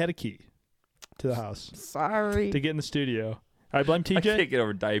nice if I had a key to the house Sorry. to get in the studio. I blame I TJ. can't get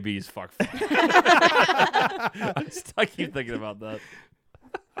over diabetes. Fuck. I keep thinking about that.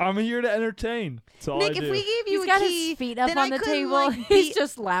 I'm here to entertain. That's all Nick, I do. if we gave you He's a got key, his feet up then on I the couldn't, table. like, He's be-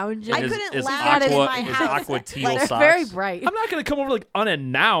 just lounging. I His- couldn't his lounge in aqua- my his house. aqua teal Like, They're socks. very bright. I'm not gonna come over like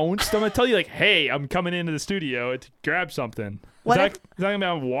unannounced. I'm gonna tell you like, hey, I'm coming into the studio to grab something. What It's if- not gonna be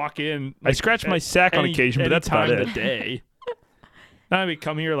able to walk in. I scratch my sack on occasion, but that's about time it. of the day. Not we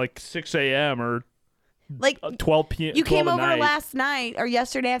come here like 6 a.m. or Like 12 p.m. you 12 came at over night. last night or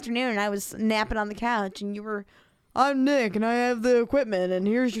yesterday afternoon, and I was napping on the couch, and you were, I'm Nick, and I have the equipment, and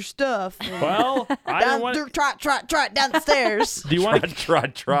here's your stuff. And Well, I down, don't want. trot down the stairs. Do you want?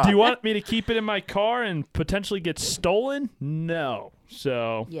 Trot. Do you want me to keep it in my car and potentially get stolen? No.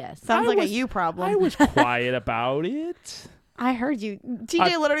 So Yes. Sounds I like was- a you problem. I was quiet about it. I heard you.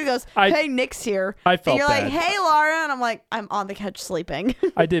 TJ literally goes, I- "Hey, Nick's here." I And felt you're bad. like, "Hey, Laura," and I'm like, "I'm on the couch sleeping."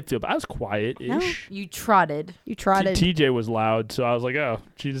 I did feel, but I was quiet-ish. You trotted. You trotted. TJ was loud, so I was like, "Oh,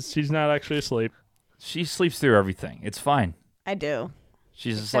 she's not actually asleep." She sleeps through everything. It's fine. I do.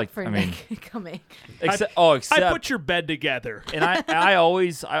 She's just Except like, for I mean, Nick coming. except I put your bed together. and I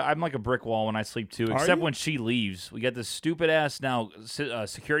always I'm like a brick wall when I sleep too. Are Except you? when she leaves, we got this stupid ass now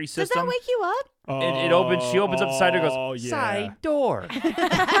security Does system. that wake you up? It opens. She opens up the side door. Oh, Goes yeah. side door.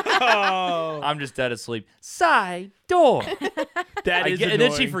 Oh, I'm just dead asleep. Side door. that is and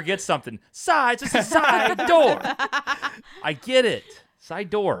then she annoying. forgets something. Side. Just a side door. I get it. Side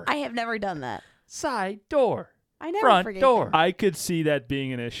door. I have never done that. Side door. I never Front forget door. things. I could see that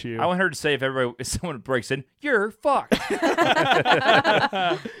being an issue. I want her to say if someone breaks in, you're fucked.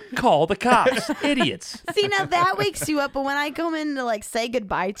 Call the cops, idiots. See, now that wakes you up, but when I come in to like say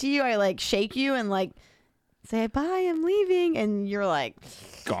goodbye to you, I like shake you and like say bye, I'm leaving, and you're like,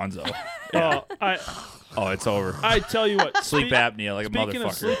 Gonzo. Oh, Oh, it's over. I tell you what. Sleep apnea like a Speaking of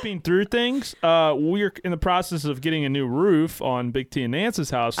motherfucker. sleeping through things, we're in the process of getting a new roof on Big T and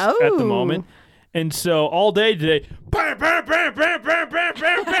Nance's house at the Oh. moment. And so all day today, bam, bam, bam, bam, bam, bam,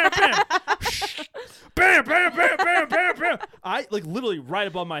 bam, bam, bam. Bam, bam, bam, bam, bam, bam. I like literally right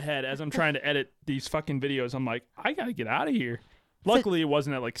above my head as I'm trying to edit these fucking videos. I'm like, I gotta get out of here. Luckily, it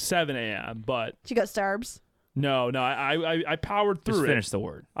wasn't at like 7 a.m. But Did you go Starbs? no, I powered Just through finish it. the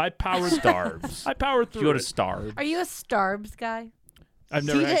word. I powered Starbs. I powered You through go to it. Starbs. Are you a Starbs guy? I've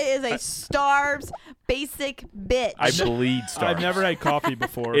never TJ had, is a Starbs basic bitch. I bleed Starbs. I've never had coffee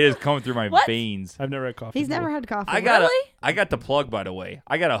before. It is coming through my What? veins. I've never had coffee. He's before. never had coffee. I got Really? I got the plug, by the way.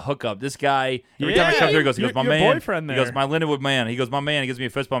 I got a hookup. This guy, every Yeah. time I come through, he goes, Your- my your man. boyfriend He goes, there. my Lindenwood man. He goes, my man. He gives me a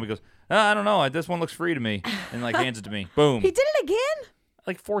fist bump. He goes, I don't know. This one looks free to me. And like hands it to me. Boom. He did it again?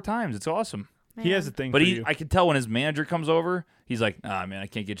 Like 4 times. It's awesome. He has a thing But for he, you. I can tell when his manager comes over, he's like, man, I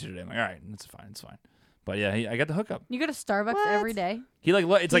can't get you today. I'm like, all right, it's fine. It's fine. But yeah, I got the hookup. You go to Starbucks What? every day? He like,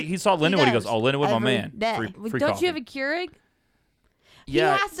 it's like he saw Lindenwood. He goes, does. oh, Lindenwood, my Every man. day. Free Don't coffee. you have a Keurig?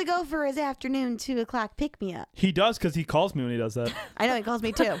 Yeah. He has to go for his afternoon 2 o'clock pick me up. He does because he calls me when he does that. I know he calls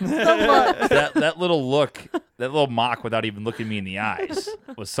me too. that little look, that little mock without even looking me in the eyes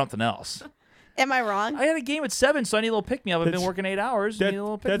was something else. Am I wrong? I had a game at 7, so I need a little pick me up. I've been That's- working 8 hours. I need a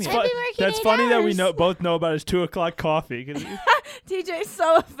little pick That's me fu- up. I've been working that's 8 funny that we hours. both know about his 2 o'clock coffee. 'Cause- TJ's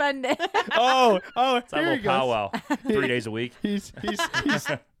so offended. oh, It's that here he little powwow. goes. 3 days a week. He is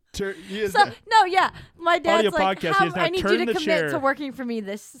So no, yeah, my dad's Audio like, podcast, he "How- has now I need you turned to the commit chair." to working for me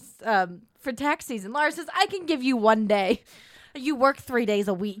this for tax season." Lars says, "I can give you 1 day. You work 3 days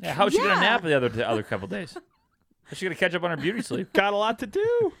a week." Yeah, how's she gonna Yeah. nap the other couple days? How's she gonna catch up on her beauty sleep? got a lot to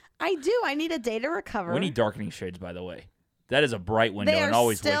do. I do. I need a day to recover. We need darkening shades, by the way. That is a bright window They are and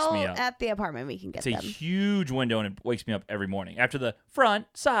always still wakes me up. at the apartment. We can get It's a them. huge window and it wakes me up every morning. After the front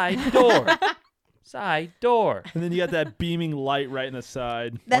side door. Side door. And then you got that beaming light right in the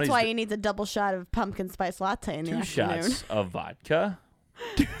side. That's What why is he needs a double shot of pumpkin spice latte in the 2 afternoon. shots of vodka.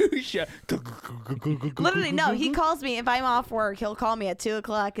 Literally, no. He calls me if I'm off work. He'll call me at 2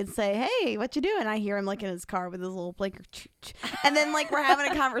 o'clock and say, "Hey, what you doing?" I hear him like in his car with his little blinker, and then like we're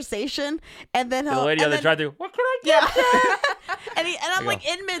having a conversation, and then The he'll lady on and the then- drive-thru, what can I get? yeah, and I'm I like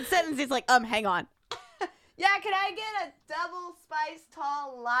go. in mid sentence. He's like, hang on. Yeah, can I get a double spice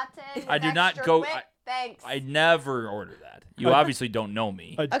tall latte? With I do not extra go- whip? Thanks. I never order that. You obviously don't know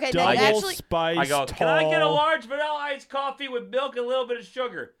me. A Okay, double no, actually- spice I go, tall. can I get a large vanilla iced coffee with milk and a little bit of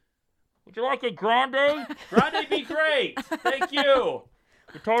sugar? Would you like a grande? Grande be great. Thank you.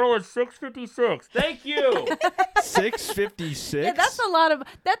 The total is $6.56. Thank you. 656. Yeah, that's a lot of.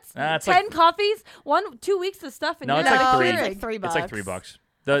 That's It's 10 like- coffee, 2 weeks of stuff, and No, you're it's not like a three. It's Keurig. like $3. It's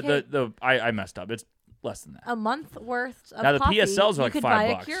like $3. Okay. I messed up. It's less than that. A month worth of Now the coffee, PSLs are you like could $5. buy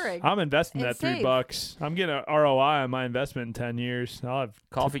a Keurig. I'm investing And that $3. save. I'm getting a ROI on my investment in 10 years. I'll have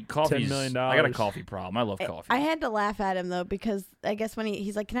Coffee's $10 million. I got a coffee problem. I love coffee. I had to laugh at him though because I guess when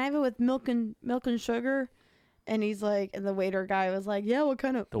he's like, "Can I have it with milk and sugar?" And he's like, and the waiter guy was like, "Yeah, what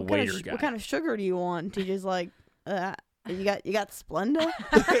kind of The what kind of waiter guy. what kind of sugar do you want?" And TJ's like, "You got Splenda?"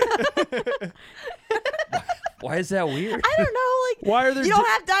 Why is that weird? I don't know, like Why are there you don't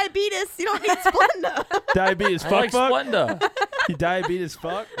have diabetes, you don't need Splenda. diabetes? I Fuck, like fuck. Splenda. You diabetes?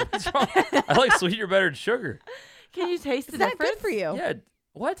 Fuck. What's wrong? I like sweeter better than sugar. Can you taste the Is that difference? good for you? Yeah.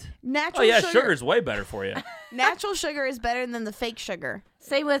 What? Natural Oh yeah, sugar. sugar's way better for you. Natural sugar is better than the fake sugar.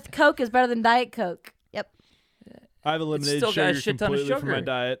 Same with Coke is better than Diet Coke. I've eliminated still got a sugar shit ton of completely from my sugar.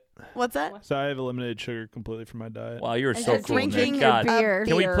 diet. What's that? So I have eliminated sugar completely from my diet. Wow, you're And so just cool, drinking Nick. your God. beer.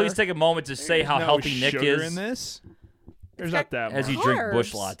 Can we please take a moment to say how no healthy Nick sugar is in this. There's got not that as much. you drink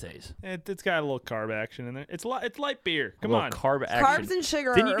Busch Carbs. lattes? It's got a little carb action in there. It's light beer. Come A little on. carb action. Carbs and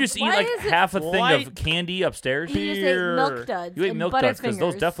sugar. Didn't you just eat Why like is it half a thing light of candy upstairs? You just ate Beer. Milk Duds You ate and milk duds Butterfingers.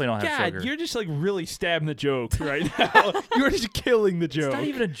 those definitely don't have God, sugar. you're just like really stabbing the joke right now. You're just killing the joke. It's not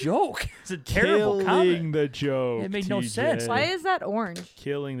even a joke. It's a terrible killing comment. the joke. It made no TJ. sense. Why is that orange?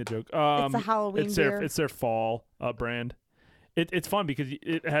 Killing the joke. It's a Halloween it's beer. their fall brand. It's fun because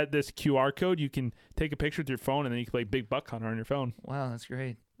it had this QR code. You can take a picture with your phone and then you can play Big Buck Hunter on your phone. Wow, that's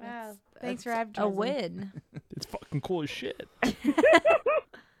great. Wow. Thanks for A advertising. win. It's fucking cool as shit. I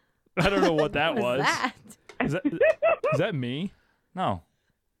don't know what that What was. that? Is that me? No.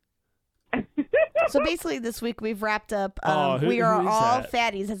 So basically, this week we've wrapped up. Oh, who- we are who is all that?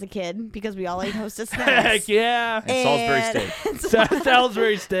 fatties as a kid because we all ate Hostess snacks. Heck yeah. And Salisbury steak.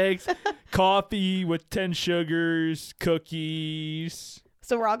 Salisbury steaks, coffee with 10 sugars, cookies.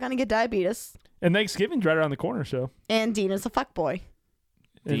 So we're all gonna get diabetes. And Thanksgiving's right around the corner, so. And Dina's a fuckboy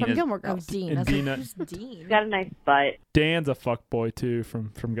Dean from is- Gilmore Oh, Girls. Dean. And That's like, Dina- who's Dean? Got a nice butt. Dan's a fuckboy too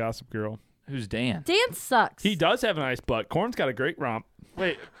from Gossip Girl. Who's Dan? Dan sucks. He does have a nice butt. Corn's got a great romp.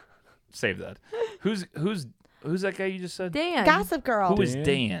 Wait, save that. Who's that guy you just said? Dan. Gossip Girl. Who is Dan?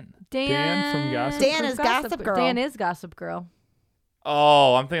 Dan? Dan from Gossip Dan is Gossip Girl. Dan is Gossip Girl.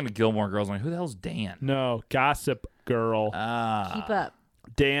 Oh, I'm thinking of Gilmore Girls. I'm like, who the hell's Dan? No, Gossip Girl. Keep up.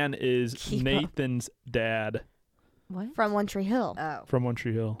 Dan is Keep up. Nathan's dad What? From One Tree Hill. Oh. from One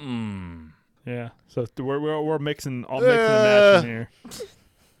Tree Hill. Mm. Yeah, so we're mixing and matching here.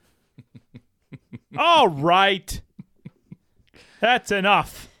 All right, that's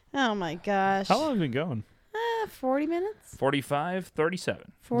enough. Oh my gosh. How long have we been going? 40 minutes? 45,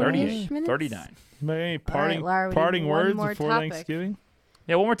 37, 40 38, minutes? 39. Any parting Laura, we parting need one words more before topic. Thanksgiving?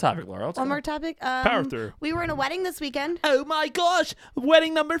 Yeah, one more topic, Laura. Let's One go. more topic. Power through. We were in a wedding this weekend. Oh my gosh,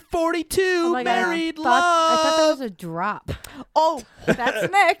 wedding number 42, Oh my God. married I love. thought that was a drop. Oh,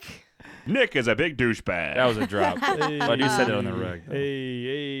 That's Nick. Nick is a big douchebag. That was a drop. Hey, But you said it on the reg.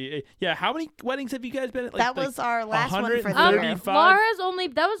 Hey. Yeah, how many weddings have you guys been at? that was our last one for the year.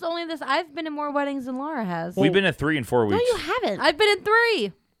 135? That was only this. I've been in more weddings than Laura has. We've been at 3 in 4 No, weeks. you haven't. I've been in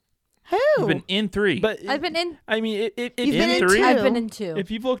 3. Who? We've been in 3. But I've been in. I mean, You've in been in 3? 2. I've been in 2.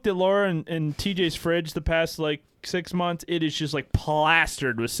 if you've looked at Laura and TJ's fridge the past like 6 months, it is just like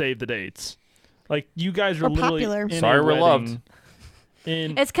plastered with save the dates. Like you guys are We're literally popular. in Sorry a we're wedding loved.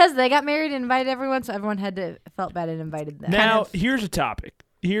 In It's because they got married and invited everyone, so everyone felt bad and invited them. now, here's a topic.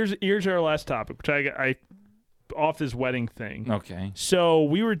 Here's our last topic, which I off this wedding thing. Okay. So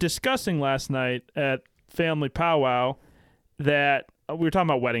we were discussing last night at family powwow that we were talking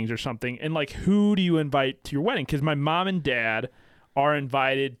about weddings or something, and like who do you invite to your wedding? Because my mom and dad are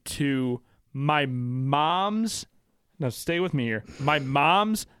invited to my mom's. Now stay with me here. My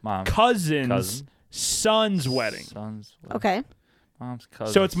mom's cousin's son's wedding. Son's wedding. Okay. Mom's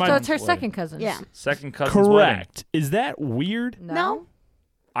cousin. So it's my- So it's her wedding. second cousin. Yeah. Second cousin's wedding. Correct. Is that weird? No.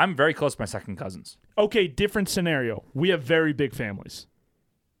 I'm very close to my second cousins. Okay, different scenario. We have very big families.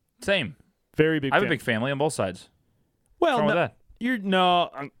 Same. Very big. I have a fam- big family on both sides. Well, What's wrong no, with that? you're no.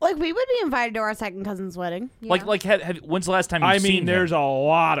 Like, we would be invited to our second cousin's wedding. Yeah. Like when's the last time you've I seen mean, there's him? a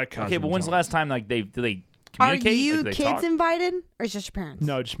lot of cousins. Okay, but when's the on. last time like do they Are communicate? you Like, do they kids talk? invited? Or is just your parents?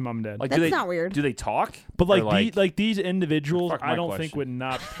 No, just mom and dad. Like, That's do they, not weird. Do they talk? But Or, like these individuals, Fuck my I don't question. think would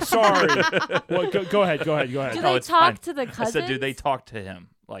not. Sorry. Well, go ahead. Do No, they it's talk fine. to the I cousins? said, do they talk to him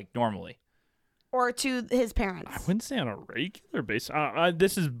like normally? Or to his parents? I wouldn't say on a regular basis.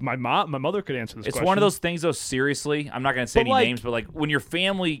 This is my mom. My mother could answer this. It's question. one of those things, though. Seriously, I'm not going to say But, any like- names, but like when your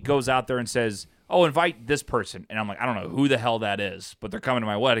family goes out there and says, "Oh, invite this person," and I'm like, I don't know who the hell that is, but they're coming to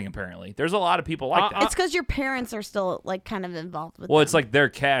my wedding. Apparently, there's a lot of people like that. It's because your parents are still, like, kind of involved with Well, them. it's like their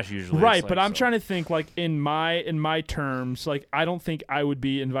cash usually. Right, It's but like, I'm so- trying to think like in my terms. Like I don't think I would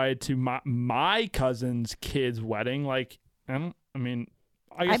be invited to my cousin's kid's wedding. Like I mean,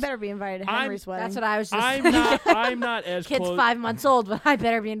 I guess better be invited to Henry's wedding. That's what I was just I'm not as Kid's close. 5 months old, but I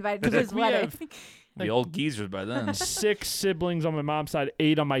better be invited to his We wedding. have the old geezers by then. 6 siblings on my mom's side,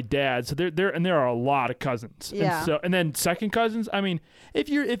 8 on my dad's. So there are a lot of cousins. Yeah. And then second cousins. I mean,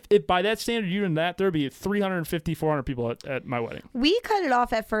 if by that standard you're doing that, there'd be 350, 400 people at my wedding. We cut it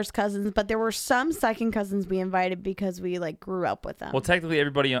off at first cousins, but there were some second cousins we invited because we, like, grew up with them. Well, technically,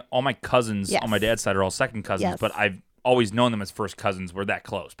 everybody, all my cousins Yes. on my dad's side are all second cousins, Yes. but I've always known them as first cousins. We're that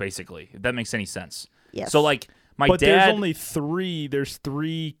close, basically. If that makes any sense. Yes. So, like, my But dad, there's only 3. There's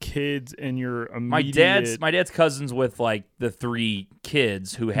 3 kids in your immediate. my dad's cousins with like the 3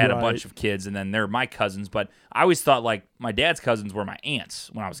 kids who had a Right. bunch of kids, and then they're my cousins. But I always thought like my dad's cousins were my aunts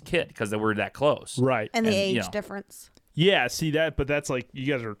when I was a kid because they were that close. Right. and the and, age you know. difference. Yeah, see that, but that's like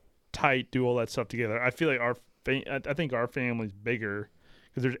you guys are tight, do all that stuff together. I feel like I think our family's bigger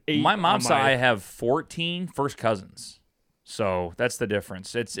because there's 8. My on mom's side, I have 14 first cousins, so that's the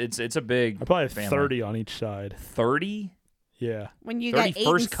difference. It's a big. I probably have family. 30 on each side. 30? Yeah, When you 30 got 8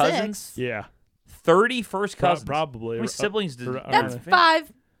 first and cousins? 6. yeah, 30 first cousins. probably. How many siblings did? That's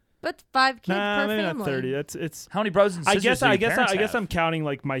 5. That's 5 kids Nah, per maybe family. not 30. It's. How many brothers and I sisters? guess do your parents I guess have? I'm counting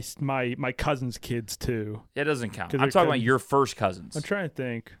like my cousin's kids too. It doesn't count. 'Cause I'm they're talking about cousins. your first cousins. I'm trying to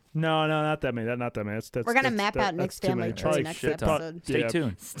think. No, not that many. Not that many. That's We're gonna that's- map that- out Nick's that's too family many. tree Probably next shit ton. episode. Stay Yeah.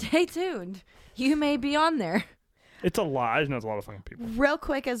 tuned. Stay tuned. You may be on there. It's a lot. I know it's a lot of fucking people. Real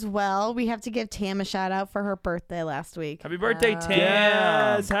quick as well, we have to give Tam a shout out for her birthday last week. Happy birthday, Tam.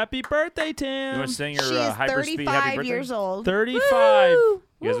 Yes, happy birthday, You Tim. want to sing your She is hyper speed happy 35 birthday? years old. 35. Woo!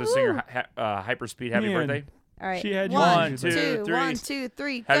 You guys want to sing your Woo-hoo. hyper speed happy Man. birthday? All right. She had you One, on. 1, 2, 3. 1, 2,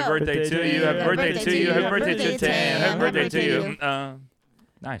 3, Happy go. birthday to you. Happy birthday to you. Happy birthday to Tam. Happy birthday to you.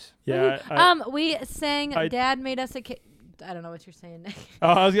 Nice. Yeah. We sang. I- Dad made us a. I don't know what you're saying, Nick.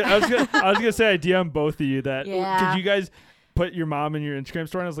 I was gonna say I DM'd both of you that. Yeah. Could you guys put your mom in your Instagram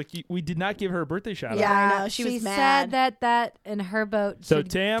story, and I was like, we did not give her a birthday shout Yeah, out. I know. She was said mad. that in her boat So, should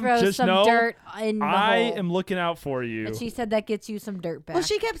Tam, throw just some know dirt in the I hole. am looking out for you. And she said that gets you some dirt back. Well,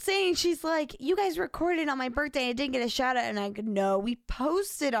 she kept saying, she's like, you guys recorded on my birthday. I didn't get a shout out. And I go, no, we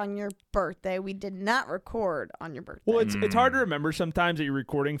posted on your birthday. We did not record on your birthday. Well, it's hard to remember sometimes that you're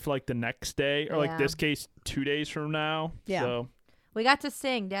recording for like the next day, or like Yeah. this case, 2 days from now. Yeah. So We got to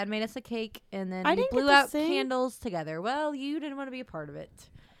sing. Dad made us a cake, and then I we didn't blew get to out sing. candles together. Well, you didn't want to be a part of it.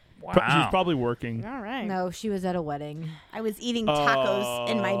 she's probably working. All right. No, she was at a wedding. I was eating tacos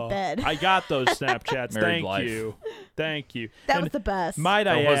in my bed. I got those Snapchats. Married Thank life. you. Thank you. That And was the best. Might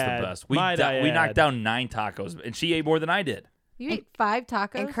I That was add, the best. We might I knocked add, down 9 tacos, and she ate more than I did. You ate 5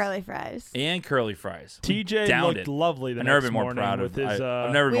 tacos? and curly fries. And curly fries. We TJ downed looked it. lovely the I've next never been more morning proud with of. his.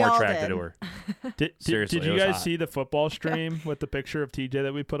 I've never been We more all attracted did. to her. Did Seriously, you it was guys hot. see the football stream with the picture of TJ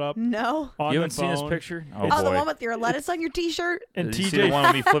that we put up No. on You the haven't seen this phone? picture? Oh, Oh, boy. the one with your lettuce on your T-shirt? And Did you see the one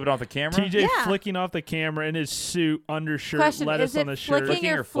with me flipping off the camera? TJ Yeah. flicking off the camera in his suit, undershirt, Question, lettuce is it on the shirt. flicking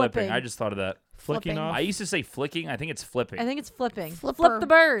Flicking or flipping? flipping? I just thought of that. Flicking Flipping. off. I used to say flicking. I think it's flipping. I think it's flipping. Flipper. Flip the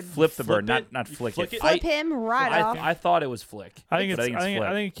bird. Flip the bird, Flip it. not You flick flick it. it? Flip him right off. I thought it was flick. I think but it's. I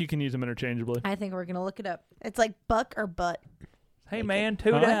flip. think you can use them interchangeably. I think we're going to look it up. It's like buck or butt. Hey man,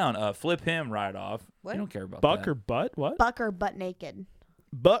 two Huh? down. Flip him right off. What? You don't care about Buck that. or butt? What? Buck or butt naked.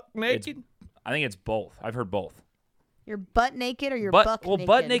 Buck It's- naked. I think it's both. I've heard both. You're butt naked or you're But buck well, naked?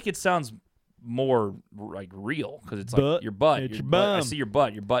 butt naked sounds more like real because it's like Butt. your butt. It's Your your butt. I bum. see your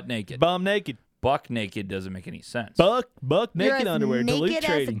butt. Your butt naked. Bum naked. Buck naked doesn't make any sense. Buck You're naked as underwear. Delete naked as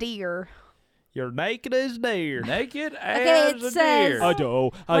a trading. deer. You're naked as deer. Naked Okay, as it a says- deer. A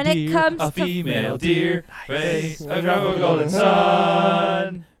doe, a When it deer, comes a to- female deer. face a drop of golden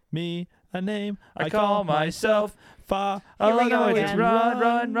sun. Me, a name I call myself. Fa. Here we a go noise, again.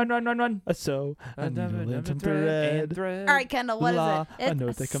 Run. A so. A needle and some thread. All right, Kendall, what is La, it? a It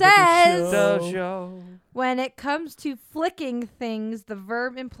note that comes says- with The the show. show. When it comes to flicking things, the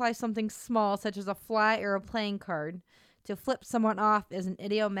verb implies something small, such as a fly or a playing card. To flip someone off is an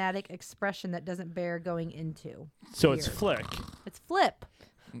idiomatic expression that doesn't bear going into. So it's Weird. flick. It's flip.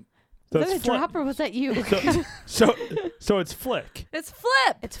 So Was that a it's flick. drop or was that you? So it's flick. It's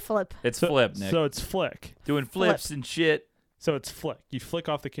flip. It's flip. It's So, flip, Nick. So it's flick. Doing flips and shit. So it's flick. You flick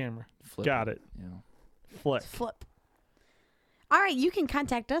off the camera. Flip. Got it. Yeah. Flick. Flip. All right, you can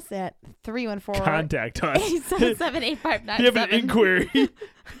contact us at 314 Contact us. 877-8597. You have an inquiry.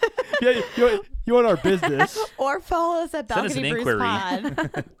 Yeah, you want our business. Or follow us at Send us an Balcony Brews inquiry.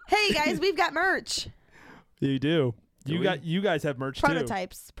 Pod. Hey guys, we've got merch. You do. Do we? You guys have merch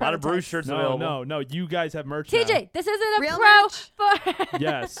Prototypes. A lot of Bruce shirts available. No. You guys have merch. now. TJ, this isn't a Real pro. merch? For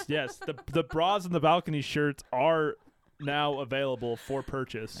Yes. The bras and the balcony shirts are now available for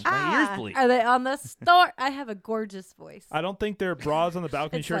purchase. My ears bleed. Are they on the store? I have a gorgeous voice. I don't think their bras on the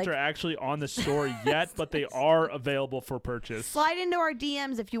balcony It's shirts like- are actually on the store yet, but they are available for purchase. Slide into our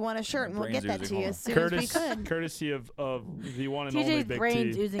DMs if you want a shirt, and we'll brain's get that oozing to you on. as soon as we Courtesy, could. courtesy of the one and only TJ's Big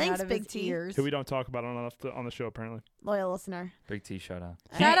brain's T, oozing Thanks, out of Big his T. ears. who we don't talk about enough on the show apparently. Loyal listener. Big T, shout out.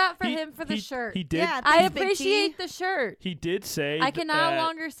 Shout out for He- him for the shirt. He did. Yeah, I thanks, Big T. appreciate the shirt. He did say. I can no that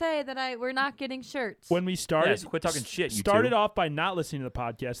longer say that we're not getting shirts. when we started. Yes, quit talking shit, you started two. off by not listening to the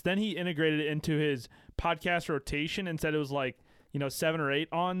podcast. Then he integrated it into his podcast rotation and said it was like 7 or 8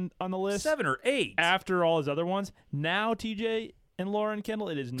 on the list 7 or 8. after all his other ones. Now TJ and Laura and Kendall,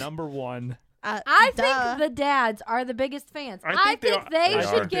 it is number 1. I Duh. think the dads are the biggest fans. I think they I should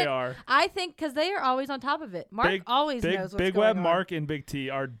think get. they are. I think because they are always on top of it. Mark always knows what's Big going Web, on. Mark, and Big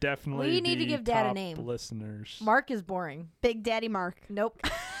T are definitely. We need to the give Dad a top name. Listeners. Mark is boring. Big Daddy Mark. Nope.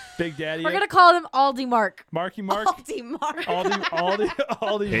 Big Daddy. We're gonna call him Aldi Mark. Marky Mark. Aldi Mark.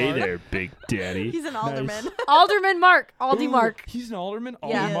 Aldi. Hey Mark. there, Big Daddy. He's an alderman. Alderman Mark. Aldi Ooh, Mark. He's an alderman. Aldi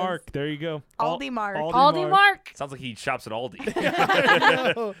Yeah. Mark. There you go. Aldi Mark. Aldi Mark. Sounds like he shops at Aldi.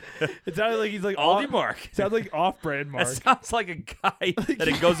 I know. It sounded like he's like Aldi off- Mark. Sounds like off-brand Mark. That sounds like a guy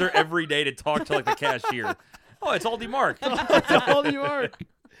that goes there every day to talk to like the cashier. Oh, it's Aldi Mark. Aldi Mark.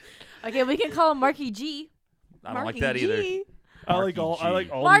 Okay, we can call him Marky G. I don't Marky like that either. G. I like Marky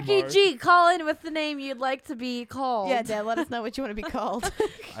Aldi Marky Mark. G. Call in with the name you'd like to be called. Yeah, Dad, let us know what you want to be called.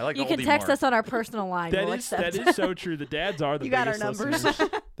 I like You Aldi can text Mark. us on our personal line. That we'll is accept. so true. The dads are the You got our biggest numbers. listeners.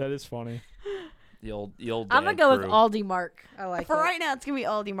 That is funny. The old I'm gonna dad go crew. with Aldi Mark. I like For it. right now, it's going to be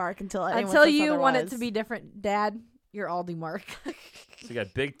Aldi Mark until anyone Until says you want it otherwise. to be different, Dad. You're Aldi Mark. So you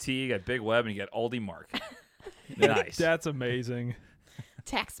got Big T, you got Big Web, and you got Aldi Mark. Nice. That's amazing.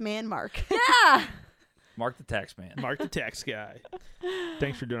 Taxman Mark. yeah. Mark the tax man. Mark the tax guy.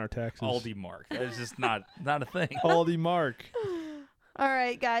 Thanks for doing our taxes. Aldi Mark. It's just not a thing. Aldi Mark. All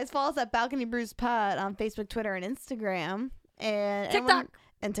right, guys. Follow us at Balcony Brews Pod on Facebook, Twitter, and Instagram. And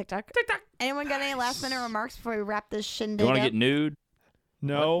TikTok. TikTok. Anyone got any last minute remarks before we wrap this shindig You want to up? get nude?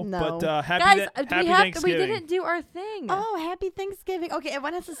 No, No. but happy, Guys, happy we Thanksgiving. didn't do our thing. Oh, happy Thanksgiving. Okay,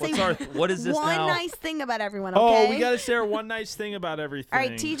 everyone has to say What is this one now? nice thing about everyone, okay? Oh, we got to share one nice thing about everything. All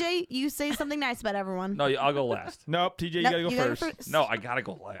right, TJ, you say something nice about everyone. No, I'll go last. Nope, TJ, you No, got to go you gotta first. No, I gotta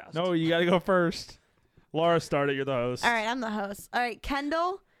go last. No, you got to go first. Laura, start it. You're the host. All right, I'm the host. All right,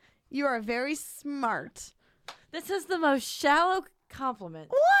 Kendall, you are very smart. This is the most shallow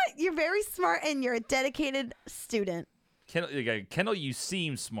compliment. What? You're very smart and you're a dedicated student. Kendall, you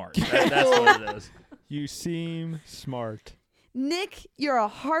seem smart. That's what it is. You seem smart. Nick, you're a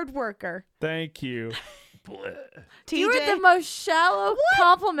hard worker. Thank you. Bleh. TJ, You are the most shallow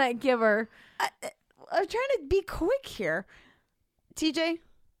compliment giver. I'm trying to be quick here. TJ,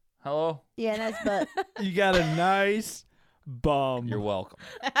 Hello. yeah, nice butt. You got a nice bum. You're welcome.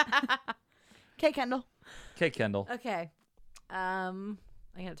 Okay, Kendall. Okay, Kendall. Okay. I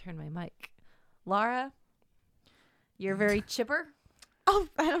gotta turn my mic. Laura, you're very chipper. Oh,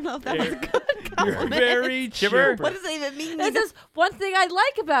 I don't know if that was a good You're compliment. very Chipper. chipper. What does that even mean? This is one thing I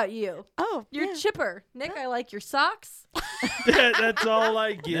like about you. Oh, You're yeah. chipper. Nick, I like your socks. That's all I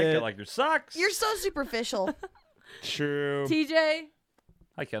Nick, I get. like your socks. You're so superficial. True. TJ,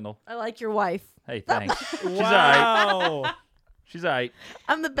 Hi, Kendall. I like your wife. Hey, thanks. She's alright. Wow. She's alright.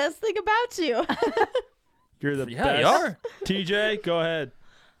 I'm the best thing about you. You're the Yeah, best. you are. TJ, go ahead.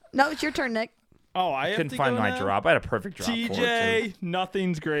 No, it's your turn, Nick. Oh, I have Couldn't to find go my now? drop. I had a perfect drop for it, too. TJ,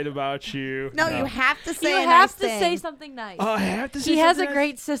 nothing's great about you. No, you have to say You a have nice to thing. say something nice. Oh, I have to say he has a something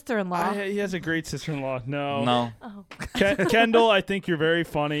great sister-in-law. nice? He has a great sister-in-law. No. No. Oh. Kendall, I think you're very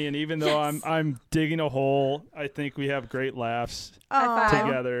funny, and even though Yes. I'm digging a hole, I think we have great laughs Aw. High five.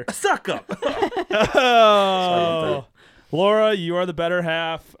 together. Suck up. Oh. Laura, you are the better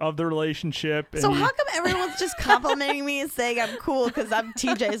half of the relationship. And So how come everyone's just complimenting me and saying I'm cool because I'm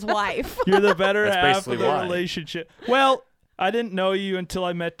TJ's wife? you're the better That's half basically of the why. relationship? Well, I didn't know you until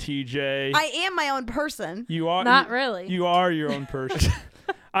I met TJ. I am my own person. You are Not really. You are your own person.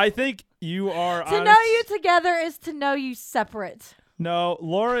 I think you are. To know you together is to know you separate. No,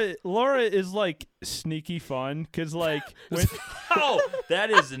 Laura is like sneaky fun because like when, Oh,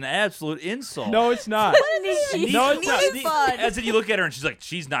 that is an absolute insult. no, it's not. Sneaky. No, it's not. Sneaky fun. As in, you look at her and she's like,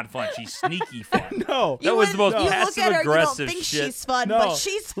 she's not fun. She's sneaky fun. No, That was the most you look passive at her, aggressive you don't think shit. she's fun, No. but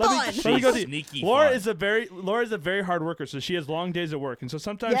she's Let me- fun. let me She's go to- sneaky Laura fun. is a very hard worker, so she has long days at work, and so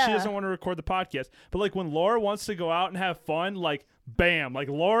sometimes she Yeah. doesn't want to record the podcast. But like when Laura wants to go out and have fun, like bam, like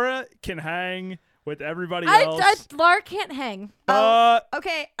Laura can hang with everybody else. Laura can't hang.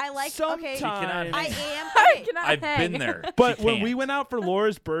 Okay, I like. Okay, Sometimes. I am. I Okay, cannot I've hang. been there. But She when can't. we went out for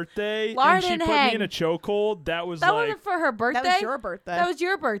Laura's birthday Laura and she didn't put hang. me in a chokehold, that was That like wasn't for her birthday. that was your birthday. That was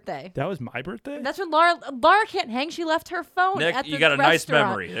your birthday. that was my birthday. That's when Laura can't hang. She left her phone Nick, at the you got a nice restaurant.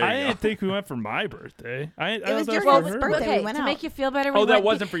 memory. There I you didn't go. think we went for my birthday. I It don't was know your if I guys' heard birthday. about it. we Okay, went to out. make you feel better. Oh, we that went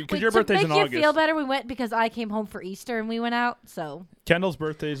wasn't for you, 'cause your to birthday's in make you August. feel better, we went because I came home for Easter and we went out. So Kendall's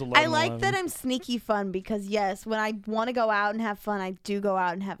birthday is 11. I like that I'm sneaky fun because yes, when I want to go out and have fun, I do go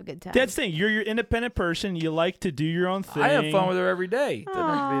out and have a good time. That's the thing. You're your independent person. You like to do your own thing. I have fun with her every day. Doesn't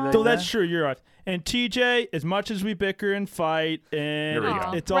have to be like So that's that. true. You're right. And TJ, as much as we bicker and fight, and Here we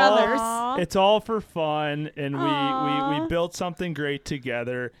go. it's Brothers. all it's all for fun, and we Aw. built something great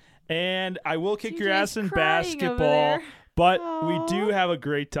together. And I will kick your TJ's ass in crying over basketball, there. but we do have a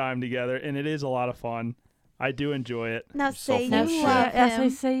great time together, and it is a lot of fun. I do enjoy it. Now so say full you of shit. love yes, I him.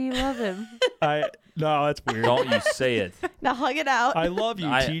 say you love him. No, that's weird. Don't you say it. Now hug it out. I love you,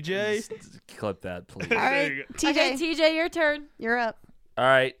 I- TJ. Clip that, please. All right, There you TJ, Okay, TJ, your turn. you're up. All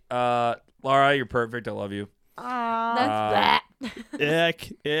right. Laura, you're perfect. I love you. Aw. That's that.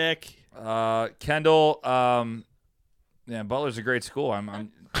 Ick. Kendall, yeah, Butler's a great school.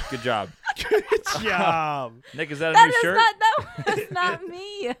 I'm good job. Good job. Nick, is that a That new is shirt? not. That was not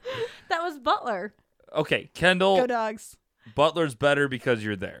me. That was Butler. Okay, Go Kendall, dogs. Butler's better because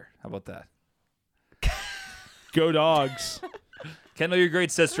you're there. How about that? Go dogs. Kendall, you're a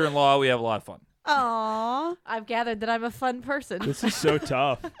great sister-in-law. We have a lot of fun. Aw. I've gathered that I'm a fun person. This is so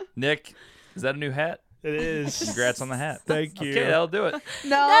tough. Nick, is that a new hat? It is. Congrats on the hat. Thank you. Okay, that'll do it.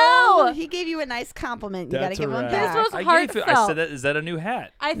 No, he gave you a nice compliment. You That's gotta give a him wrap. back. This was I heartfelt. said that. Is that a new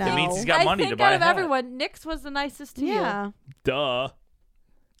hat? I No. think It means he's got I money think to buy out a of hat. everyone, Nick's was the nicest to you. Yeah. Duh.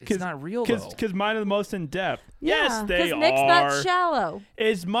 It's not real though. Because mine are the most in depth. Yeah. Yes, they Because Nick's are. not shallow.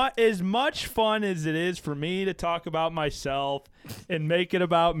 as much fun as it is for me to talk about myself and make it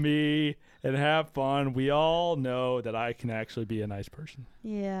about me and have fun, we all know that I can actually be a nice person.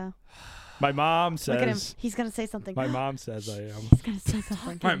 Yeah. My mom Look at him. says. He's gonna say something. My mom says I am. He's gonna say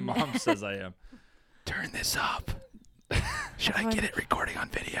something. My mom says I am. Turn this up. Should I get it recording on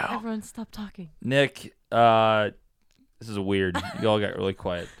video? Everyone, stop talking. Nick, this is weird. You all got really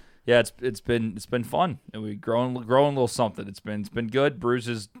quiet. Yeah, it's been fun. And we growing a little something. It's been good. Bruce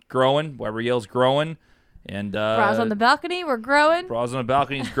is growing. Weber Yale's growing, and Bras on the balcony, we're growing. Bras on the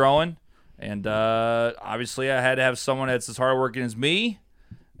balcony's growing, and obviously I had to have someone that's as hardworking as me,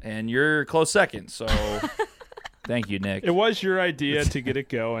 and you're a close second. So thank you, Nick. It was your idea to get it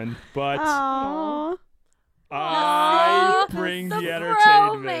going, but Aww. I bring the Bro,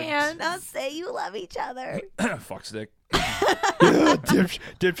 entertainment. man. Now say you love each other. Fuck stick.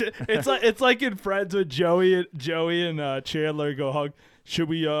 Dipshit. It's like in Friends with Joey and Chandler go hug. Should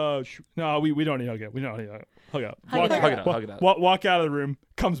we? No, we don't need to hug it. We don't need to hug out. Hug it out. Walk out of the room.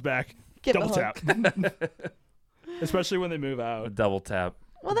 Comes back. Give a double hug. tap. Especially when they move A out. double tap.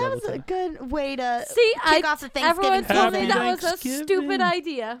 Well, that was a good way to See, kick off the everyone Thanksgiving told me season. that was a Thanksgiving. stupid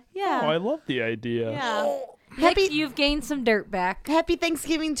idea. Yeah. Oh, I love the idea. Yeah. Happy Happy you've gained some dirt back. Happy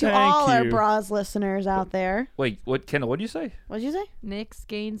Thanksgiving to Thank all our you. Bras listeners out there. Wait, what? Kendall, what did you say? What'd you say? Nick's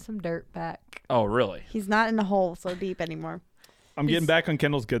gained some dirt back. Oh, really? He's not in a hole so deep anymore. I'm getting back on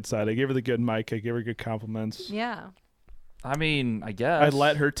Kendall's good side. I gave her the good mic. I gave her good compliments. Yeah. I mean, I guess. I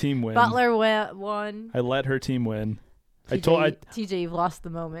let her team win. Butler won. I let her team win. TJ, you've lost the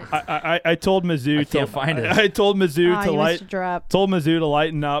moment. I told Mizzou I can't find it. I told Mizzou Oh, to you missed a drop. told Mizzou to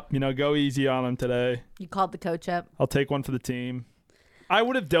lighten up. Go easy on them today. You called the coach up. I'll take one for the team. I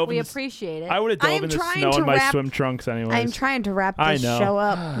would have dove. We in the, appreciate it. I would have I dove am in the trying snow to in my wrap- swim trunks anyways. I'm trying to wrap I this know. show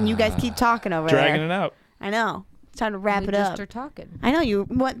up, and you guys keep talking over dragging there. it out. I know. It's time to wrap we it just up. are talking. I know you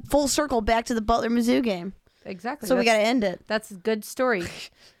went full circle back to the Butler Mizzou game, Exactly. so we got to That's- end it. That's a good story.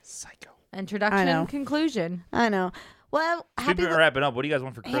 Psycho. Introduction, I know. conclusion. I know. Well, Speaking of wrapping up, what do you guys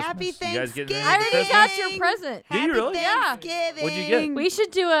want for Christmas? Happy You guys getting Thanksgiving. I anything already for got Christmas? your present. Did you really? Yeah. Thanksgiving. What'd you get? We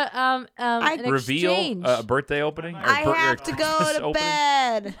should do an Reveal exchange. a birthday opening. Or I have to go Christmas to opening?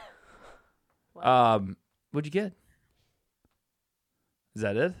 bed. What'd you get? Is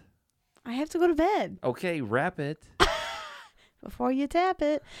that it? I have to go to bed Okay, wrap it. before you tap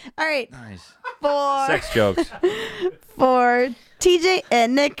it. All right. Nice. For Sex jokes. for TJ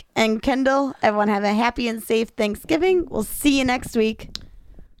and Nick and Kendall, everyone have a happy and safe Thanksgiving. We'll see you next week.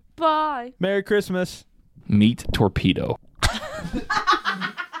 Bye. Merry Christmas. Meat torpedo.